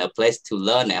and a place to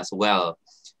learn as well.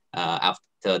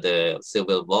 After the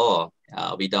Civil War,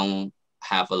 we don't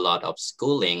have a lot of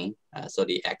schooling, so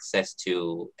the access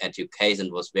to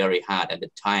education was very hard at the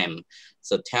time.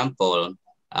 So temple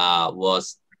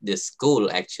was the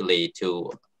school actually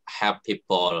to have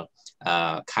people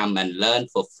come and learn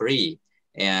for free.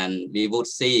 And we would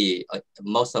see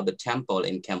most of the temple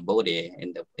in Cambodia,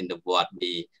 in the Wat,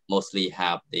 we mostly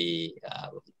have the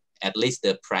at least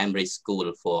the primary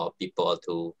school for people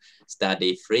to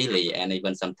study freely. And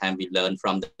even sometimes we learn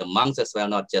from the monks as well,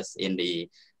 not just in the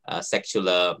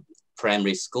secular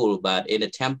primary school, but in the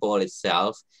temple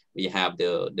itself, we have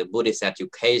the Buddhist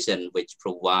education, which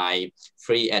provide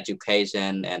free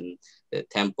education, and the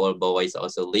temple boys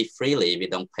also live freely. We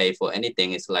don't pay for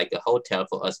anything. It's like a hotel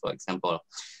for us, for example.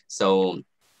 So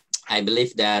I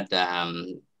believe that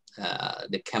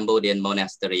the Cambodian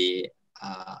monastery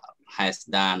has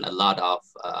done a lot of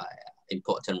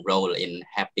important role in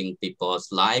helping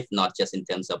people's life, not just in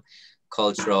terms of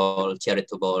cultural,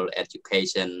 charitable,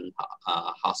 education,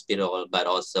 hospital, but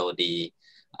also the,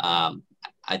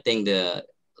 I think the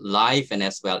life and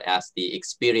as well as the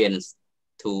experience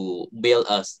to build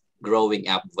us growing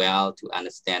up well, to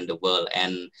understand the world.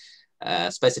 And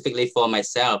specifically for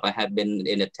myself, I have been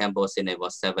in the temple since I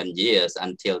was 7 years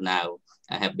until now.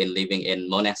 I have been living in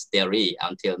monastery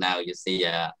until now. You see,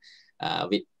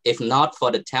 if not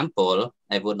for the temple,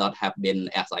 I would not have been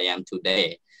as I am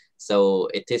today. So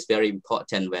it is very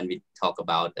important when we talk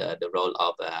about the role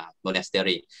of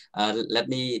monastery. Let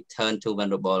me turn to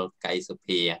Venerable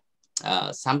Sophea.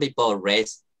 Some people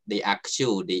raise the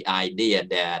idea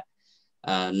that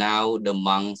now the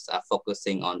monks are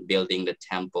focusing on building the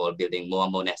temple, building more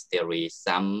monasteries.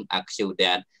 Some argue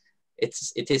that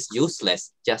it is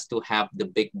useless just to have the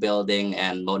big building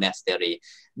and monastery.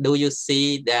 Do you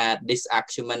see that this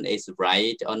argument is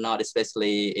right or not,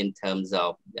 especially in terms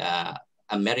of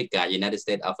America, United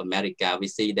States of America? We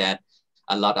see that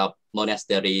a lot of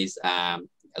monasteries are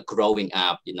growing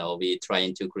up. You know, we're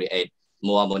trying to create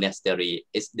more monastery.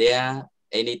 Is there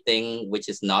anything which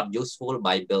is not useful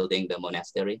by building the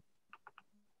monastery?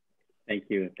 Thank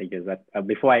you. But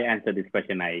before I answer this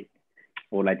question, I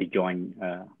would like to join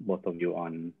both of you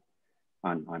on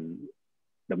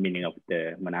the meaning of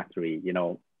the monastery. You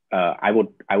know, I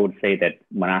would say that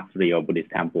monastery or Buddhist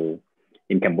temple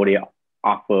in Cambodia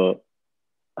offer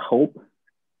hope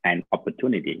and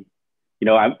opportunity. You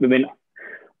know, I mean,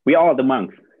 we all the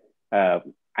monks.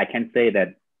 I can say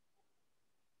that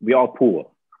we are poor.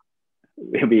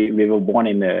 We were born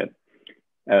in a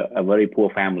very poor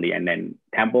family, and then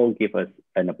temple give us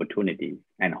an opportunity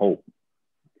and hope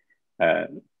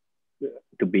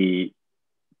to be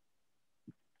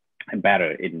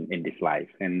better in this life.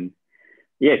 And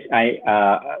yes, I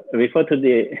refer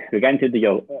to regarding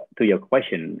to your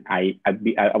question. I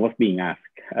was being asked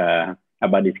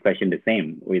about this question the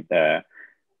same with the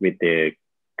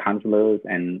counselors,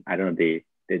 and I don't know,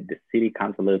 the city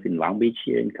councilors in Long Beach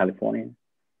here in California,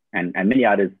 and many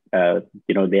others.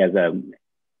 You know, there's a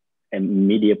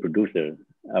media producer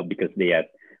because they are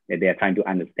trying to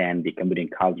understand the Cambodian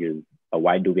cultures.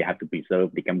 Why do we have to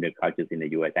preserve the Cambodian cultures in the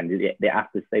U.S.? And they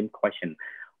ask the same question.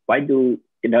 Why do,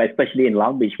 you know, especially in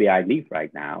Long Beach where I live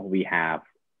right now, we have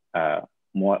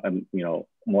more than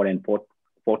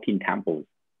 14 temples,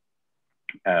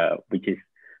 which is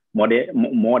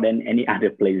more than any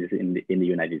other places in the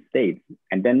United States.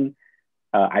 And then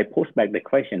I post back the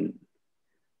question.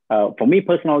 For me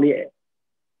personally,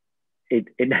 it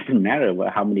doesn't matter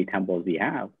how many temples we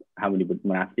have, how many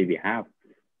monasteries we have,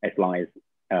 as long as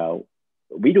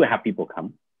we do have people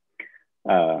come.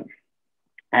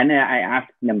 And I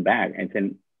asked them back and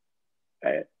said,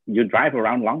 you drive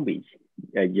around Long Beach,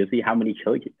 you see how many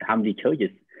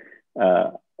churches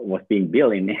was being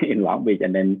built in Long Beach.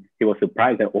 And then he was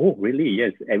surprised that, oh, really?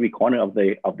 Yes, every corner of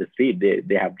the street,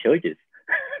 they have churches.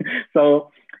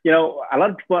 So, you know, a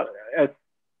lot of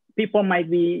people might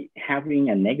be having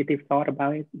a negative thought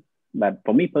about it. But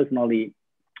for me personally,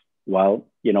 well,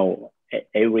 you know,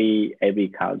 every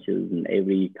culture and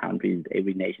every country,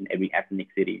 every nation, every ethnic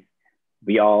city,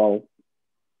 we all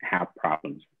have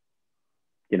problems.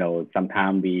 You know,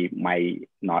 sometimes we might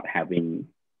not having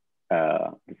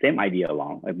the same idea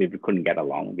along. We couldn't get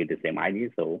along with the same idea,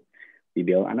 so we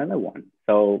build another one.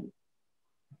 So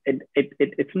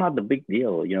it's not the big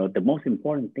deal. You know, the most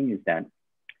important thing is that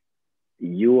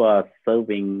you are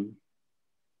serving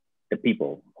the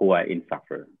people who are in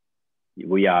suffer.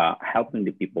 We are helping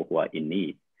the people who are in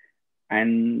need.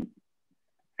 And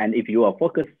if you are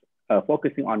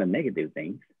focusing on the negative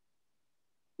things,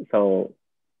 so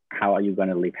how are you going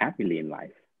to live happily in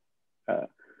life?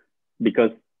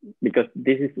 Because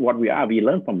this is what we are. We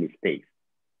learn from mistakes.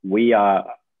 We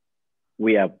are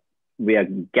getting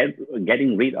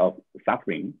rid of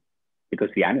suffering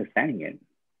because we are understanding it.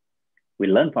 We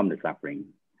learn from the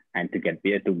suffering and to get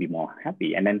better, to be more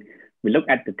happy. And then we look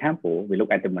at the temple, we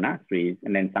look at the monasteries,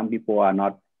 and then some people are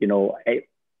not, you know,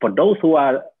 for those who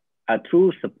are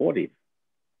true supporters,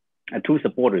 true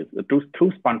sponsors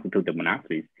to the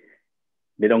monasteries,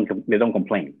 they don't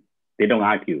complain, they don't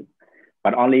argue.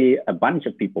 But only a bunch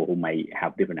of people who might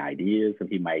have different ideas,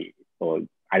 or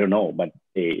I don't know, but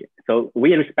so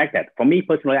we respect that. For me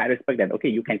personally, I respect that. Okay,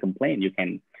 you can complain, you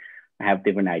can have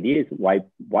different ideas. Why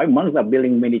monks are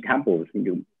building many temples?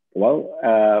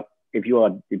 If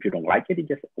you don't like it, you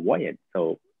just avoid it.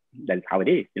 So that's how it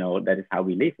is. You know, that is how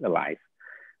we live the life,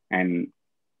 and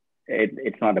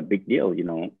it's not a big deal. You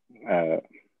know,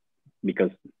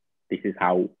 because this is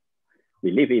how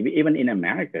we live. Even in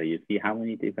America, you see how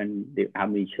many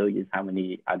churches, how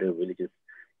many other religious,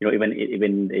 you know,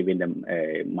 even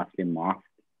the Muslim mosques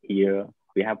here.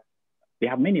 We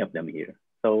have many of them here.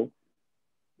 So,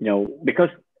 you know, because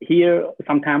here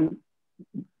sometimes,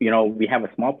 you know, we have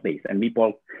a small place and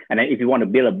people, and then if you want to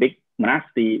build a big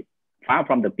monastery far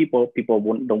from the people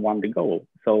don't want to go.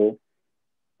 So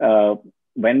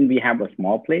when we have a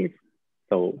small place,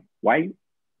 so why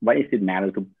is it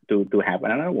matter to have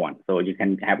another one? So you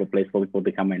can have a place for people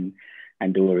to come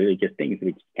and do religious things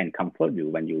which can comfort you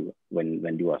when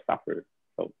you are suffering.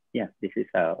 So yeah, this is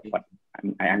what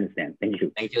I understand. Thank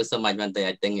you. Thank you so much, Bante.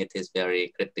 I think it is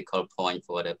very critical point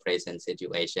for the present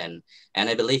situation. And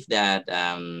I believe that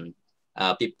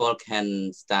people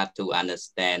can start to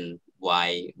understand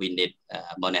why we need a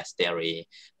monastery.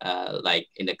 Like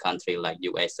in the country like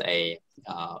USA,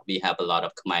 we have a lot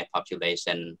of Khmer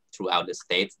population throughout the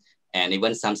states. And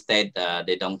even some states,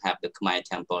 they don't have the Khmer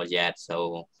temple yet.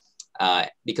 So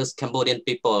because Cambodian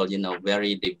people, you know,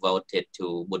 very devoted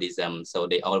to Buddhism. So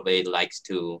they always like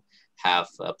to have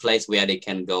a place where they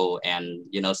can go and,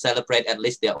 you know, celebrate at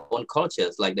least their own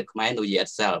cultures, like the Khmer New Year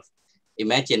itself.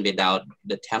 Imagine without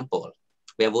the temple,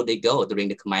 where would they go during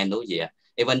the Khmer New Year?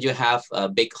 Even you have a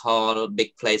big hall,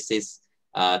 big places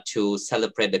to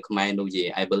celebrate the Khmer New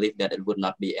Year, I believe that it would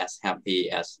not be as happy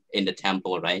as in the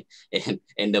temple, right?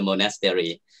 In the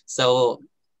monastery. So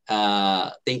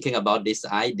thinking about this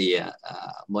idea,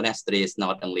 monastery is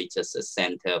not only just a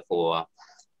center for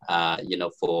you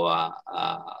know, for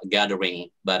gathering,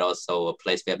 but also a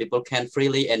place where people can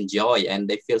freely enjoy and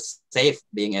they feel safe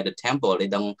being at the temple. They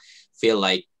don't feel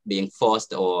like being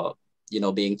forced or, you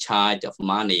know, being charged of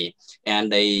money,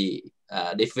 and they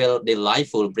feel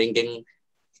delightful bringing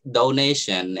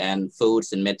donation and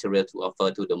foods and material to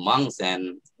offer to the monks.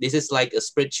 And this is like a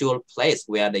spiritual place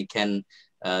where they can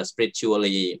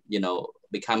spiritually, you know,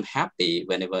 become happy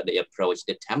whenever they approach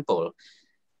the temple.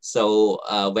 So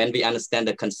when we understand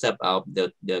the concept of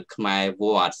the Khmer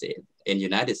wards in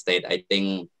United States, I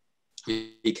think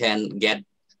we can get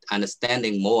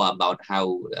understanding more about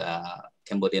how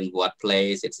Cambodian ward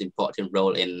plays its important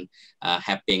role in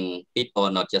helping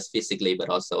people, not just physically, but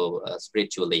also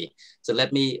spiritually. So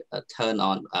let me turn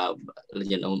on,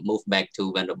 you know, move back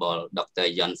to Venerable Dr.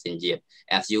 Yeath.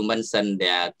 As you mentioned,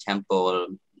 their temple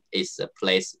is a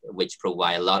place which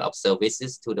provides a lot of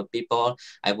services to the people.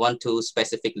 I want to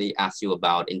specifically ask you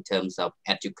about in terms of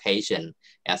education.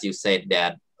 As you said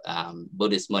that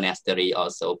Buddhist monastery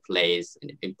also plays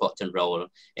an important role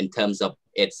in terms of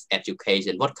its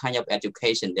education. What kind of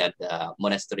education that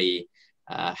monastery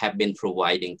have been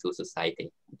providing to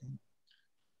society?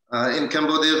 In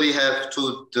Cambodia, we have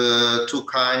two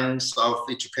kinds of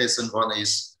education. One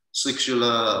is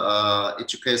secular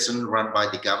education run by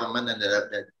the government, and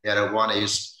the other one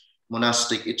is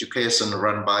monastic education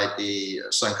run by the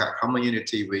Seng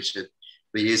community, which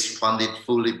is funded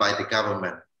fully by the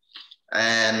government.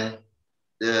 And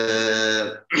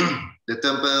the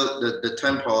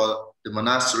temple, the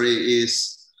monastery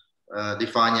is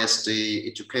defined as the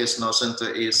educational center.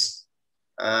 Is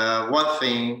one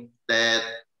thing that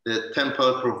the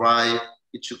temple provide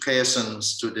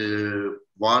educations to the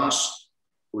ones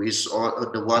who is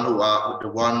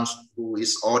the ones who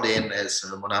is ordained as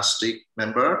a monastic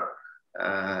member,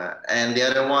 and the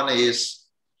other one is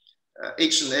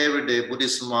each and every day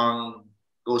Buddhist monk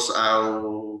goes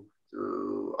out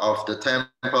of the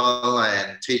temple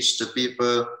and teach the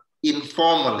people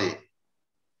informally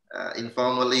in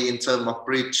terms of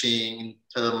preaching, in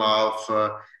terms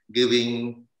of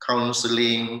giving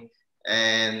counseling,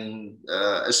 and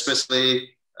especially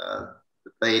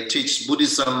they teach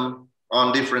Buddhism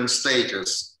on different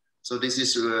stages. So this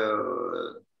is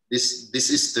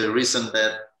the reason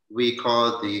that we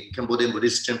call the Cambodian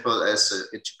Buddhist Temple as an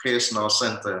educational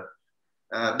center,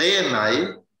 day and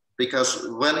night. Because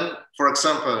when, for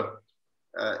example,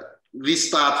 we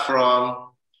start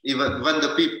from even when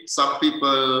some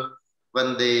people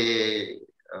when their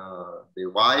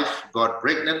wife got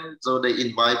pregnant, so they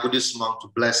invite Buddhist monk to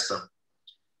bless them,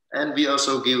 and we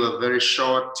also give a very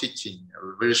short teaching,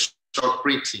 a very short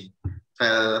preaching.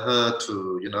 Tell her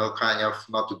to, you know, kind of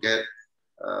not to get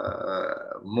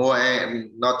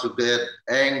not to get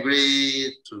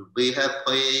angry, to be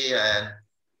happy, and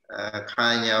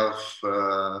kind of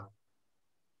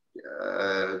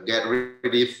get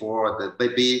ready for the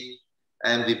baby,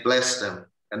 and we bless them.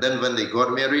 And then when they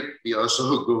got married, we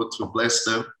also go to bless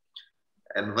them.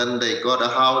 And when they got a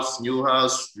house, new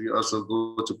house, we also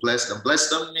go to bless them. Bless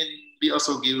them means we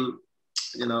also give,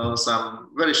 you know,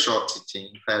 some very short teaching,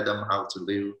 tell them how to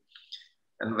live.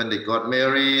 And when they got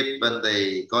married, when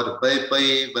they got a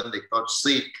baby, when they got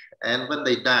sick, and when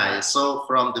they die. So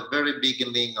from the very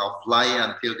beginning of life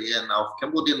until the end of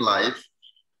Cambodian life,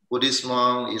 Buddhist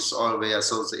monk is always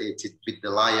associated with the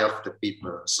life of the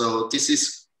people. So this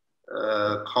is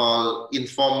called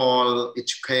informal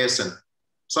education.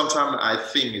 Sometimes I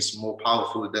think it's more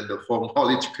powerful than the formal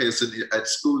education at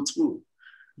school too.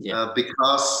 Yeah.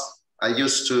 Because I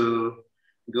used to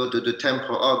go to the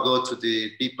temple or go to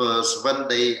the peoples when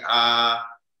they are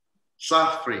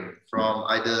suffering from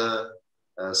either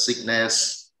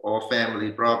sickness or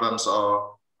family problems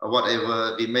or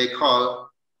whatever we may call.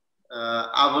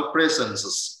 Our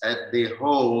presence at their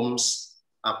homes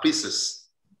are places.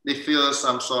 They feel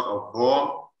some sort of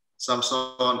warmth, some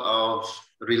sort of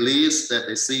release that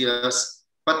they see us.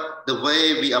 But the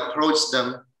way we approach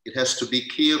them, it has to be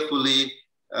carefully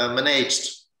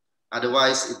managed.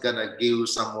 Otherwise, it's gonna give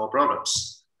some more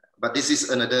problems. But this is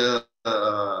another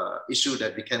issue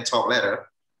that we can talk later.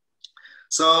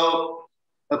 So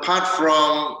apart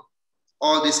from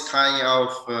all this kind of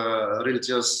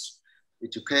religious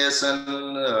education,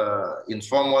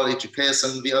 informal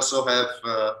education, we also have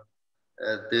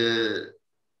the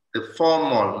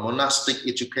formal monastic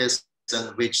education,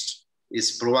 which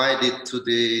is provided to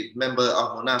the member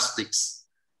of monastics.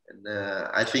 And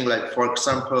I think, like, for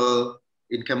example,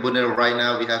 in Cambodia right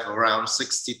now, we have around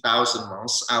 60,000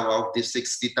 monks. Out of these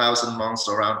 60,000 monks,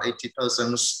 around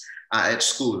 80% are at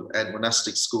school, at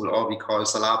monastic school, or we call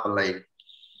Salapalay.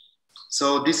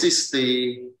 So this is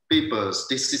the peoples,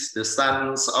 this is the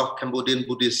sons of Cambodian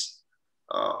Buddhists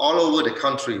all over the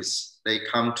countries. They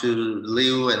come to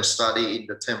live and study in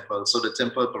the temple. So the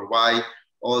temple provide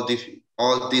all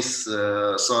these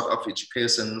sort of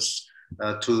educations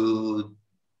to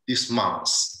these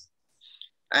monks.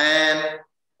 And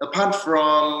apart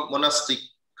from monastic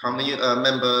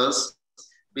members,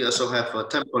 we also have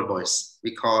temple boys.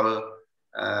 We call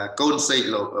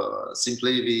Konsei,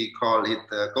 simply we call it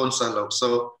Konsalo.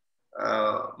 So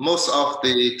most of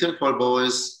the temple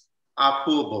boys are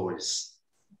poor boys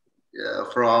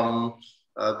from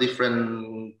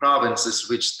different provinces,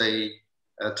 which they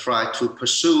try to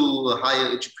pursue a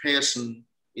higher education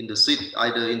in the city,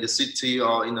 either in the city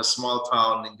or in a small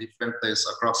town in different places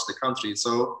across the country.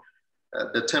 So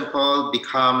the temple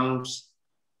becomes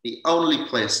the only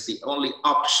place, the only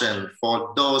option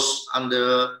for those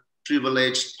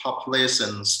underprivileged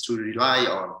populations to rely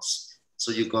on.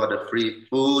 So you got a free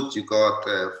food, you got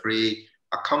free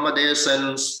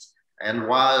accommodations, and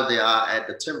while they are at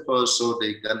the temple, so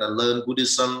they're gonna learn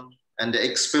Buddhism and they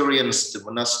experience the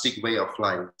monastic way of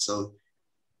life. So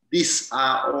these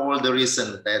are all the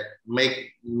reasons that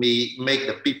make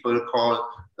the people call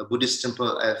the Buddhist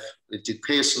temple an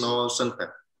educational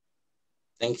center.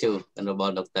 Thank you,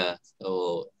 Venerable Doctor.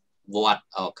 So Wat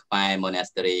or Khmer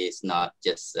Monastery is not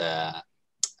just a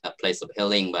place of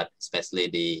healing, but especially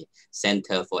the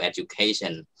center for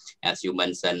education. As you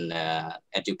mentioned,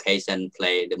 education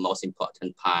play the most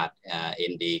important part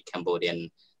in the Cambodian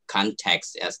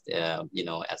context as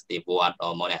as the Wat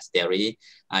or monastery.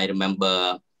 I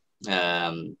remember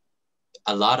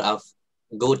a lot of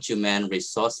good human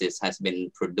resources has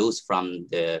been produced from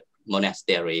the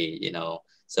monastery,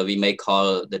 So we may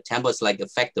call the temples like a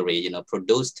factory,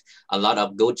 produced a lot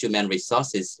of good human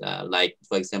resources, like,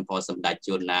 for example, some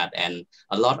Thitaguno and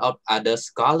a lot of other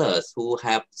scholars who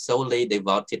have solely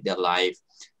devoted their life,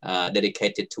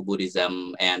 dedicated to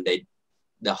Buddhism, and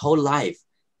the whole life,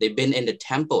 they've been in the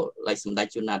temple, like some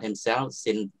Thitaguno himself,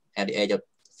 since at the age of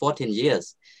 14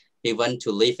 years. He went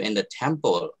to live in the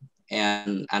temple,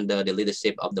 and under the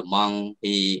leadership of the monk,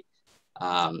 he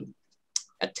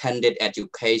attended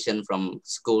education from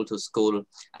school to school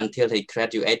until he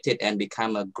graduated and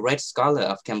became a great scholar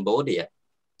of Cambodia.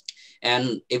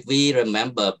 And if we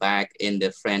remember back in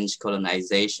the French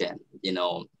colonization,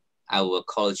 our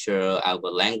culture,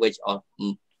 our language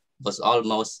was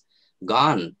almost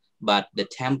gone, but the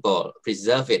temple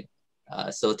preserved it.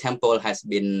 So temple has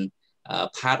been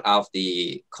part of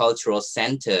the cultural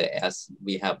center, as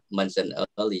we have mentioned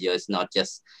earlier. It's not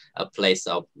just a place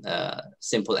of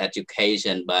simple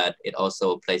education, but it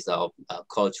also a place of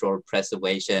cultural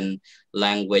preservation,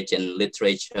 language and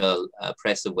literature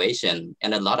preservation,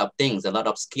 and a lot of things, a lot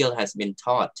of skill has been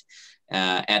taught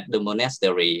at the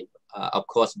monastery. Of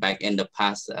course, back in the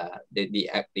past,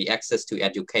 the access to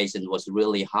education was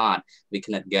really hard. We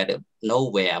cannot get it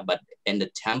nowhere, but in the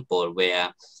temple,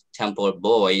 where temple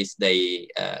boys, they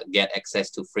get access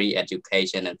to free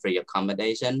education and free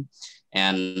accommodation.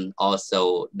 And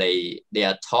also they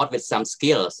are taught with some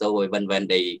skills. So when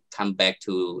they come back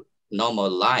to normal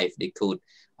life, they could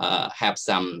have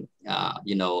some,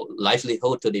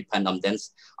 livelihood to depend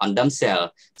on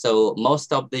themselves. So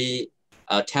most of the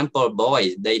temple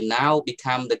boys, they now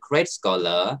become the great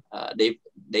scholar.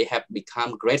 They have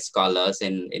become great scholars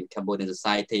in Cambodian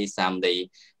society. Some they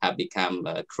have become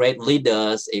great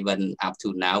leaders even up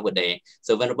to nowadays.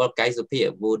 So Venerable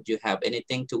Sophea, would you have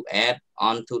anything to add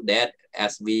on to that,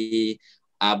 as we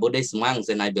are Buddhist monks,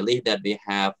 and I believe that we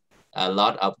have a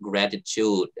lot of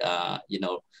gratitude, you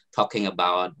know, talking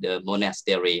about the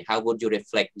monastery. How would you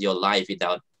reflect your life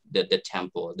without the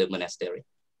temple, the monastery?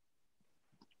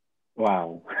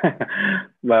 Wow.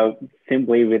 Well,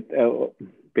 simply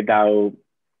without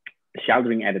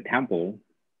sheltering at the temple,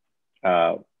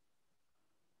 I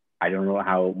don't know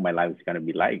how my life is going to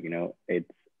be like. You know, it's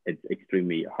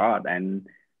extremely hard, and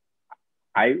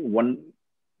I won't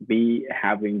be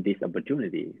having this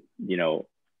opportunity, you know,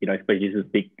 especially to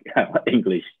speak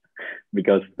English,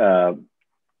 because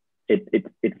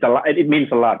it's a lot. It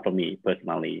means a lot for me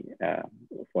personally,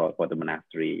 for the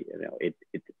monastery. You know, it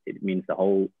means the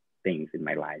whole things in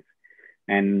my life.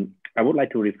 And I would like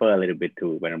to refer a little bit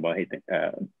to Venerable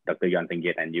Dr. Yuan Seng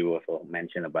Yeath, and you also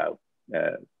mentioned about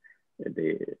the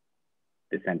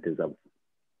centers of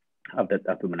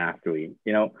the monastery.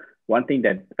 You know, one thing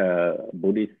that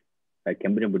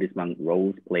Cambodian Buddhist monk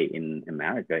roles play in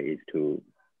America is to,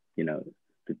 you know,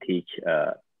 to teach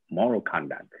moral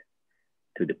conduct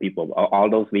to the people.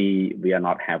 Although we are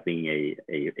not having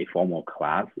a formal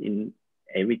class in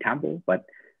every temple, but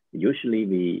usually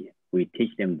we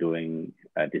teach them during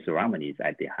the ceremonies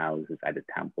at the houses, at the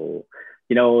temple.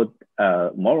 You know,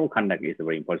 moral conduct is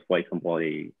very important. For example,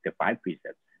 the 5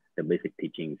 precepts, the basic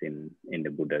teachings in the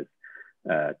Buddha's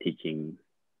teaching.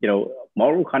 You know,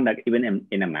 moral conduct, even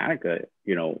in America,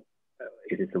 you know,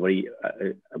 it is a very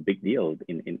a big deal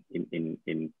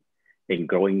in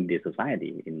growing the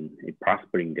society, in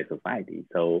prospering the society.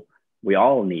 So we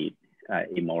all need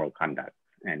immoral conduct,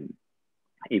 and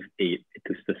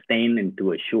to sustain and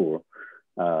to assure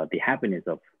the happiness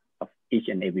of each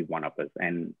and every one of us,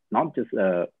 and not just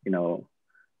you know,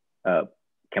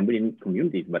 Cambodian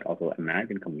communities, but also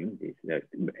American communities,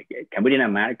 Cambodian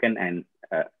American and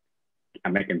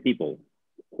American people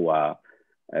who are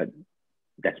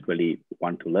desperately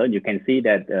want to learn. You can see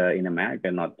that in America,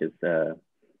 not just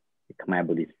Khmer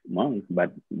Buddhist monks,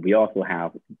 but we also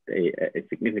have a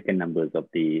significant numbers of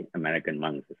the American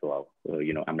monks as well. So,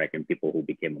 you know, American people who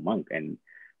became a monk and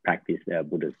practice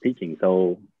Buddha's teaching.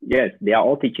 So yes, they are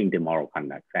all teaching the moral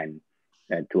conduct, and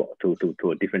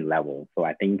to a different level. So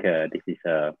I think this is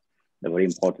a very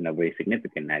important, a very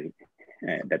significant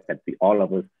that we all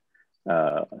of us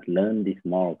learn this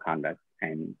moral conduct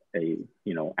and you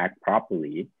know, act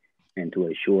properly, and to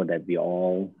assure that we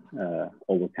all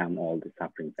overcome all the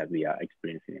sufferings that we are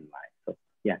experiencing in life. So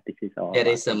yeah, this is all. That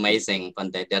is amazing,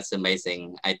 Pandey. That's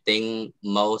amazing. I think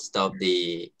most of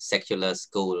the secular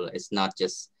school is not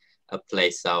just a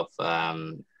place of,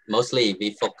 mostly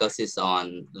we focuses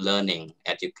on learning,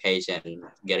 education,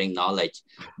 getting knowledge,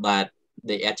 but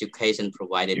the education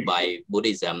provided by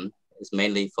Buddhism is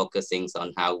mainly focusing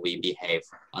on how we behave,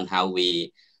 on how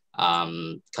we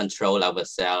control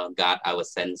ourselves, guard our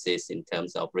senses in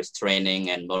terms of restraining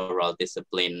and moral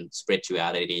discipline,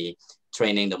 spirituality,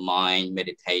 training the mind,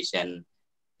 meditation.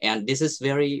 And this is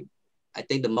very, I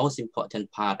think, the most important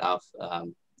part of,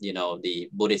 you know, the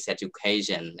Buddhist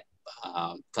education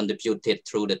contributed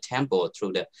through the temple,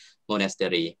 through the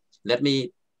monastery. Let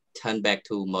me turn back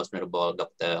to Most Venerable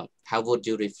Doctor. How would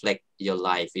you reflect your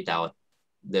life without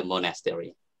the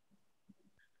monastery?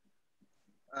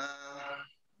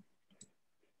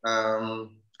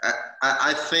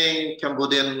 I think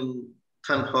Cambodian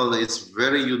temple is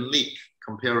very unique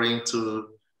comparing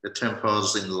to the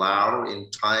temples in Laos,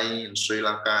 in Thai, in Sri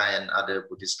Lanka, and other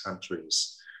Buddhist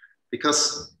countries,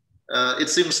 because it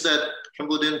seems that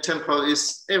Cambodian temple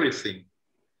is everything.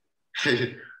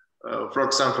 For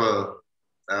example,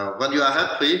 when you are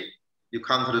happy, you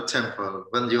come to the temple.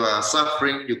 When you are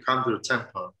suffering, you come to the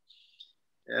temple.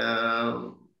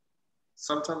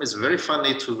 Sometimes it's very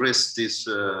funny to read this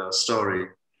story.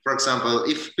 For example,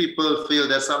 if people feel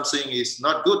that something is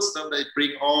not good, then they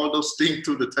bring all those things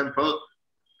to the temple,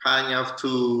 kind of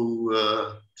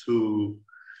to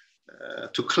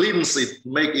cleanse it,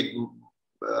 make it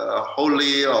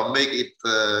holy, or make it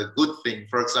a good thing.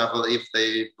 For example, if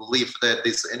they believe that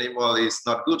this animal is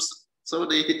not good, so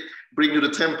they bring to the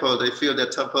temple. They feel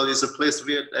that temple is a place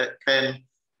where they can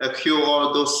cure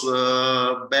all those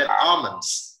bad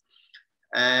omens.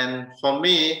 And for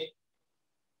me,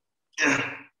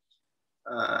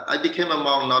 I became a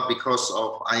monk not because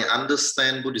of I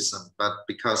understand Buddhism, but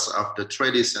because of the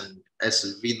tradition.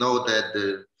 As we know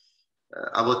that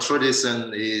our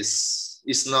tradition is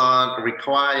not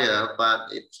required,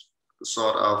 but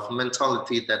sort of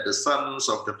mentality that the sons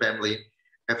of the family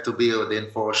have to be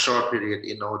ordained for a short period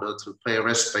in order to pay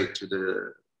respect to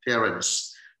the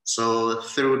parents. So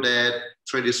through that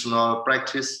traditional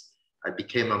practice, I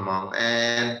became a monk.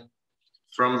 And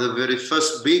from the very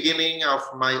first beginning of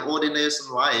my ordained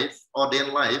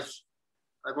life,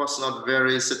 I was not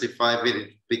very satisfied with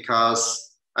it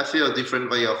because I feel a different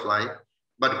way of life.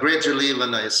 But gradually,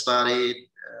 when I studied,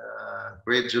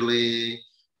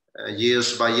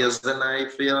 years by years, then I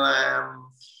feel I'm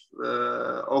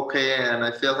okay, and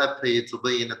I feel happy to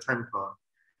be in a temple.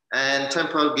 And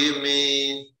temple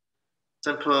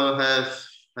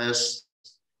has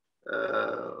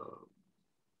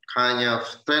kind of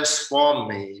transformed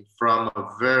me from a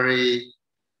very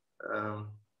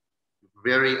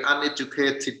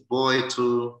uneducated boy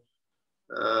to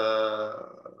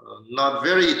not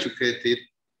very educated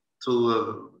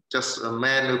to just a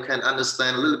man who can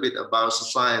understand a little bit about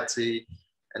society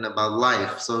and about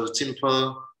life. So the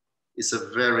temple is a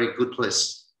very good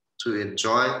place to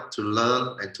enjoy, to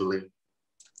learn, and to live.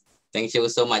 Thank you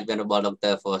so much, Venerable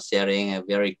Doctor, for sharing a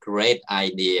very great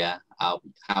idea of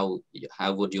how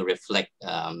would you reflect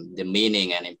the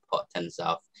meaning and importance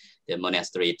of the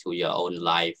monastery to your own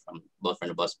life from both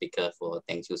Venerable speakers.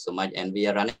 Thank you so much. And we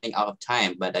are running out of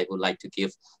time, but I would like to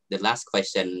give the last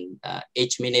question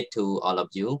each minute to all of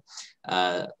you.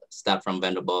 Start from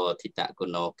Venerable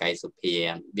Thitaguno,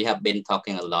 Sophea. We have been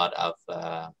talking a lot of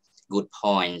good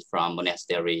points from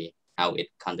monastery, how it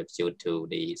contributes to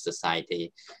the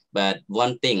society. But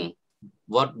one thing,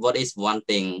 what is one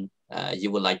thing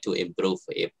you would like to improve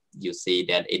if you see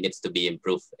that it needs to be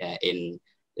improved in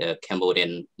the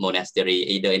Cambodian monastery,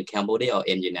 either in Cambodia or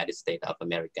in the United States of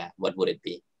America? What would it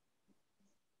be?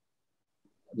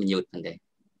 Mute.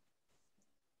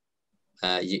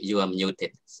 You are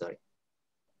muted, sorry.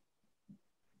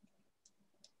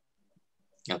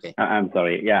 Okay. I'm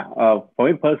sorry. Yeah.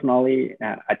 For me personally,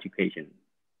 education.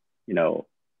 You know,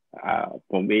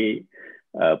 for me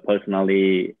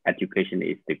personally, education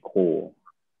is the core,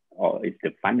 or it's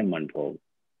the fundamental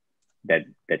that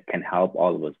can help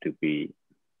all of us to be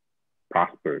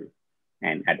prosper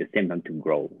and at the same time to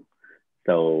grow.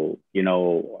 So, you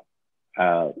know,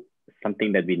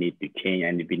 something that we need to change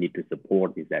and we need to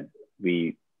support is that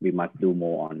we must do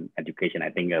more on education. I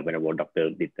think Venerable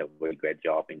Doctor did a very great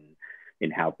job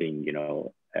in helping, you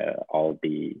know, all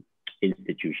the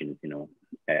institutions, you know,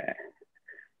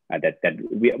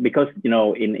 because, you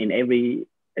know, in every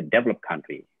developed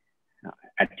country,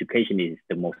 education is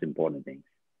the most important thing.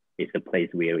 It's a place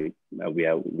where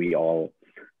we all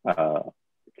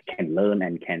can learn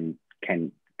and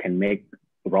can make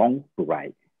wrong to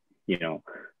right. You know,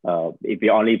 if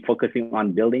we're only focusing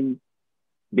on buildings,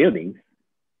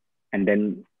 and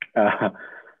then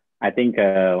I think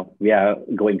we are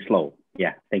going slow.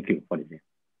 Yeah, thank you for this.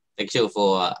 Thank you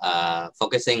for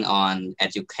focusing on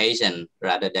education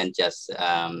rather than just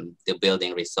the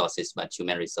building resources, but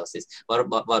human resources. What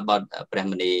about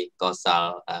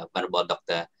Munikosala, Venerable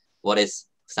Doctor? What is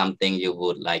something you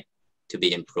would like to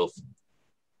be improved?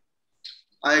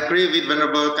 I agree with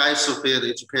Venerable Sophea.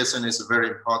 Education is very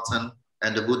important,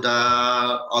 and the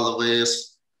Buddha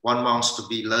always want monks to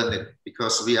be learned,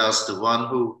 because we are the one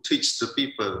who teach the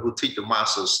people, who teach the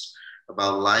masses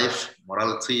about life,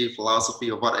 morality, philosophy,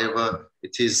 or whatever.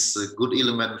 It is a good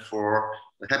element for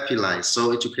a happy life.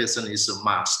 So education is a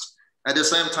must. At the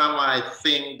same time, I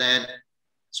think that,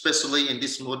 especially in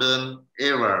this modern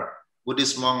era,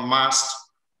 Buddhist monks must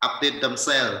update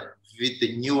themselves with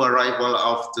the new arrival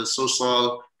of the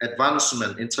social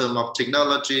advancement in terms of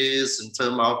technologies, in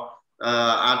terms of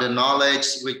other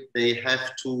knowledge, which they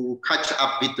have to catch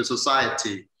up with the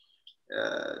society.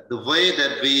 The way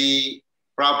that we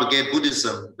propagate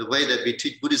Buddhism, the way that we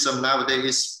teach Buddhism nowadays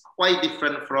is quite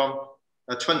different from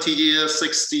 20 years,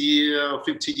 60 years,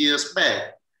 50 years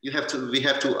back. We have to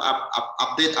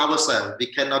update ourselves. We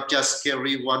cannot just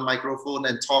carry one microphone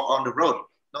and talk on the road.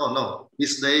 No.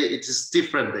 This day it is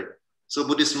different. So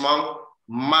Buddhist monk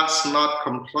must not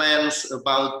complain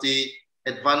about the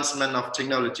advancement of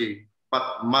technology,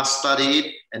 but must study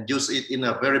it and use it in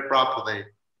a very proper way.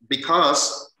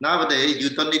 Because nowadays you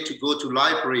don't need to go to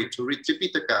library to read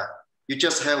Tripitaka. You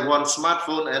just have one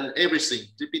smartphone and everything.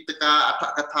 Tripitaka,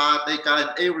 Atakatha, Deka,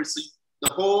 and everything.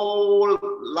 The whole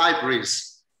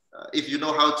libraries. If you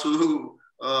know how to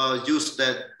use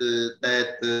that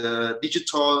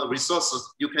digital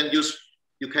resources, you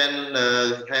can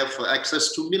have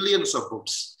access to millions of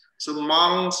books. So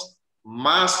monks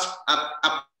must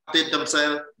update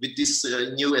themselves with this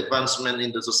new advancement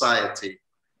in the society.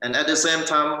 And at the same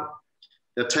time,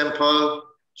 the temple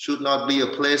should not be a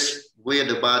place where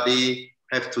the body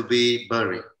have to be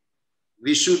buried.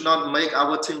 we should not make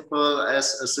our temple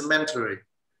as a cemetery.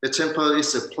 The temple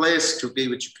is a place to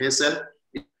give education.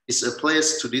 It's a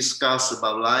place to discuss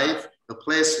about life, a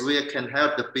place where can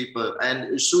help the people,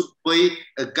 and it should be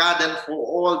a garden for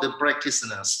all the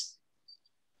practitioners.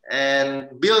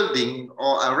 And building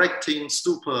or erecting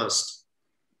stupas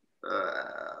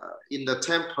in the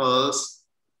temples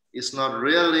is not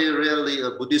really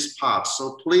a Buddhist path.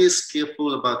 So please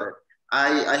careful about it.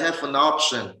 I have an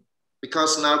option,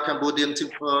 because now Cambodian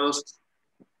temples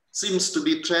seems to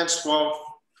be transformed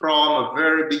from a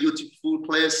very beautiful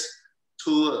place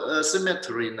to a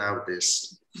cemetery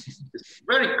nowadays. It's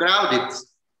very crowded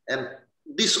and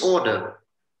disorder.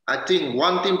 I think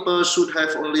one temple should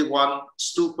have only one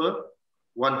stupa,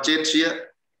 one chetia,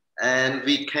 and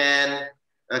we can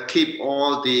keep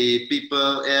all the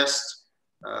people as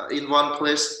in one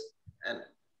place. And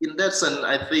in that sense,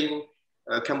 I think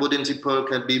Cambodian temple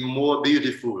can be more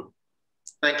beautiful.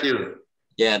 Thank you.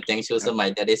 Yeah, thank you so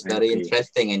much. That is very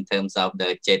interesting in terms of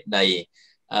the Jet Day.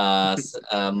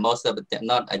 Most of the,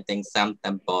 not I think some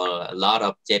temple, a lot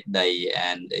of Jet Day,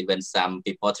 and even some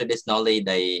people traditionally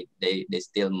they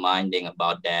still minding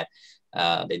about that.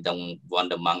 They don't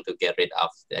want the monk to get rid of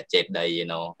the Jet Day. You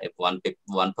know, if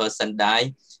one person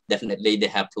die, definitely they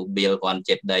have to build one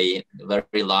Jet Day,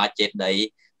 very large Jet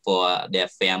Day for their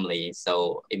family.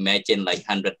 So imagine like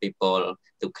 100 people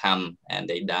to come and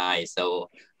they die. So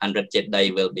 100 Jet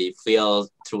Day will be filled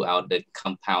throughout the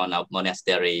compound of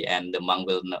monastery, and the monk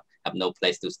will have no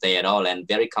place to stay at all, and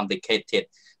very complicated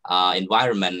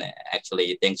environment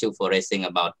actually. Thank you for raising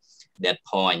about that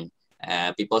point.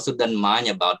 People shouldn't mind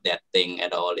about that thing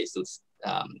at all. They should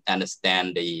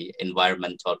understand the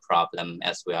environmental problem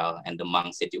as well and the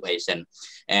monk situation.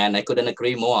 And I couldn't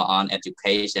agree more on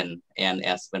education. And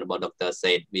as Venerable Doctor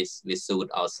said, we should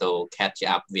also catch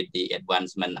up with the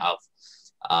advancement of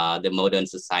the modern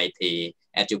society.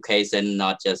 Education,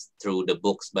 not just through the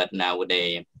books, but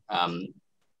nowadays,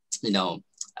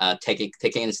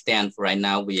 taking a stand right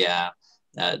now, we are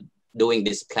doing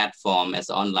this platform as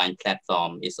online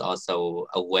platform is also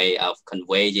a way of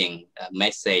conveying a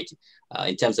message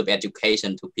in terms of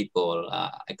education to people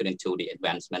according to the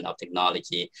advancement of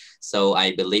technology. So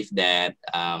I believe that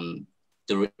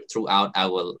throughout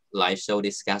our live show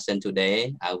discussion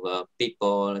today, our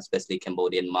people, especially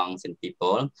Cambodian monks and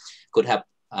people,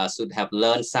 should have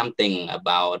learned something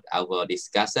about our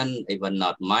discussion, even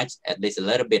not much, at least a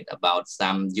little bit about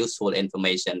some useful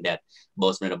information that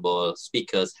both venerable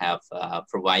speakers have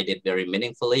provided very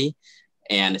meaningfully,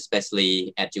 and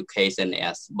especially education,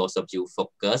 as both of you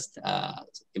focused,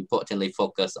 importantly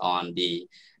focus on the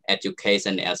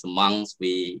education as monks.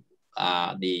 We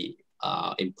are the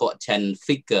important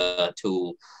figure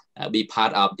to be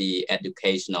part of the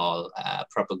educational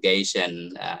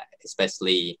propagation,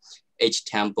 especially each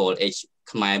temple, each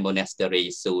Khmer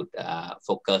monastery should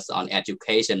focus on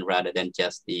education rather than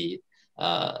just the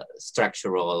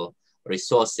structural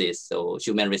resources. So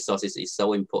human resources is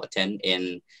so important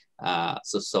in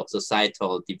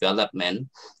societal development,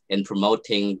 in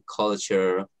promoting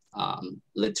culture,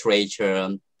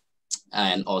 literature,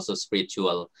 and also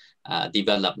spiritual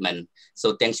development.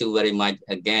 So thank you very much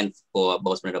again for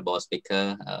both venerable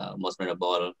speaker, most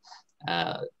venerable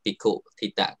Bhikkhu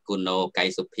Thitaguno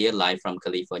Sophea live from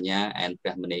California, and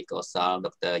Munikosala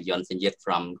Dr. Yeath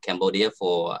from Cambodia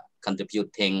for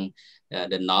contributing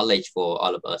the knowledge for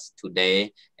all of us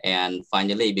today. And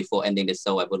finally, before ending the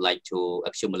show, I would like to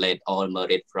accumulate all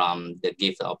merit from the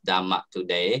gift of Dhamma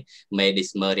today. May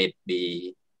this merit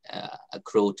be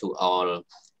accrued to all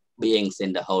beings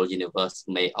in the whole universe.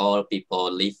 May all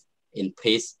people live in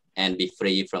peace and be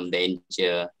free from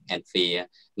danger and fear.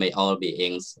 May all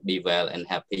beings be well and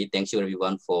happy. Thank you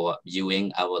everyone for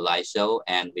viewing our live show,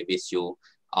 and we wish you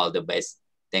all the best.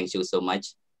 Thank you so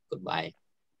much. Goodbye.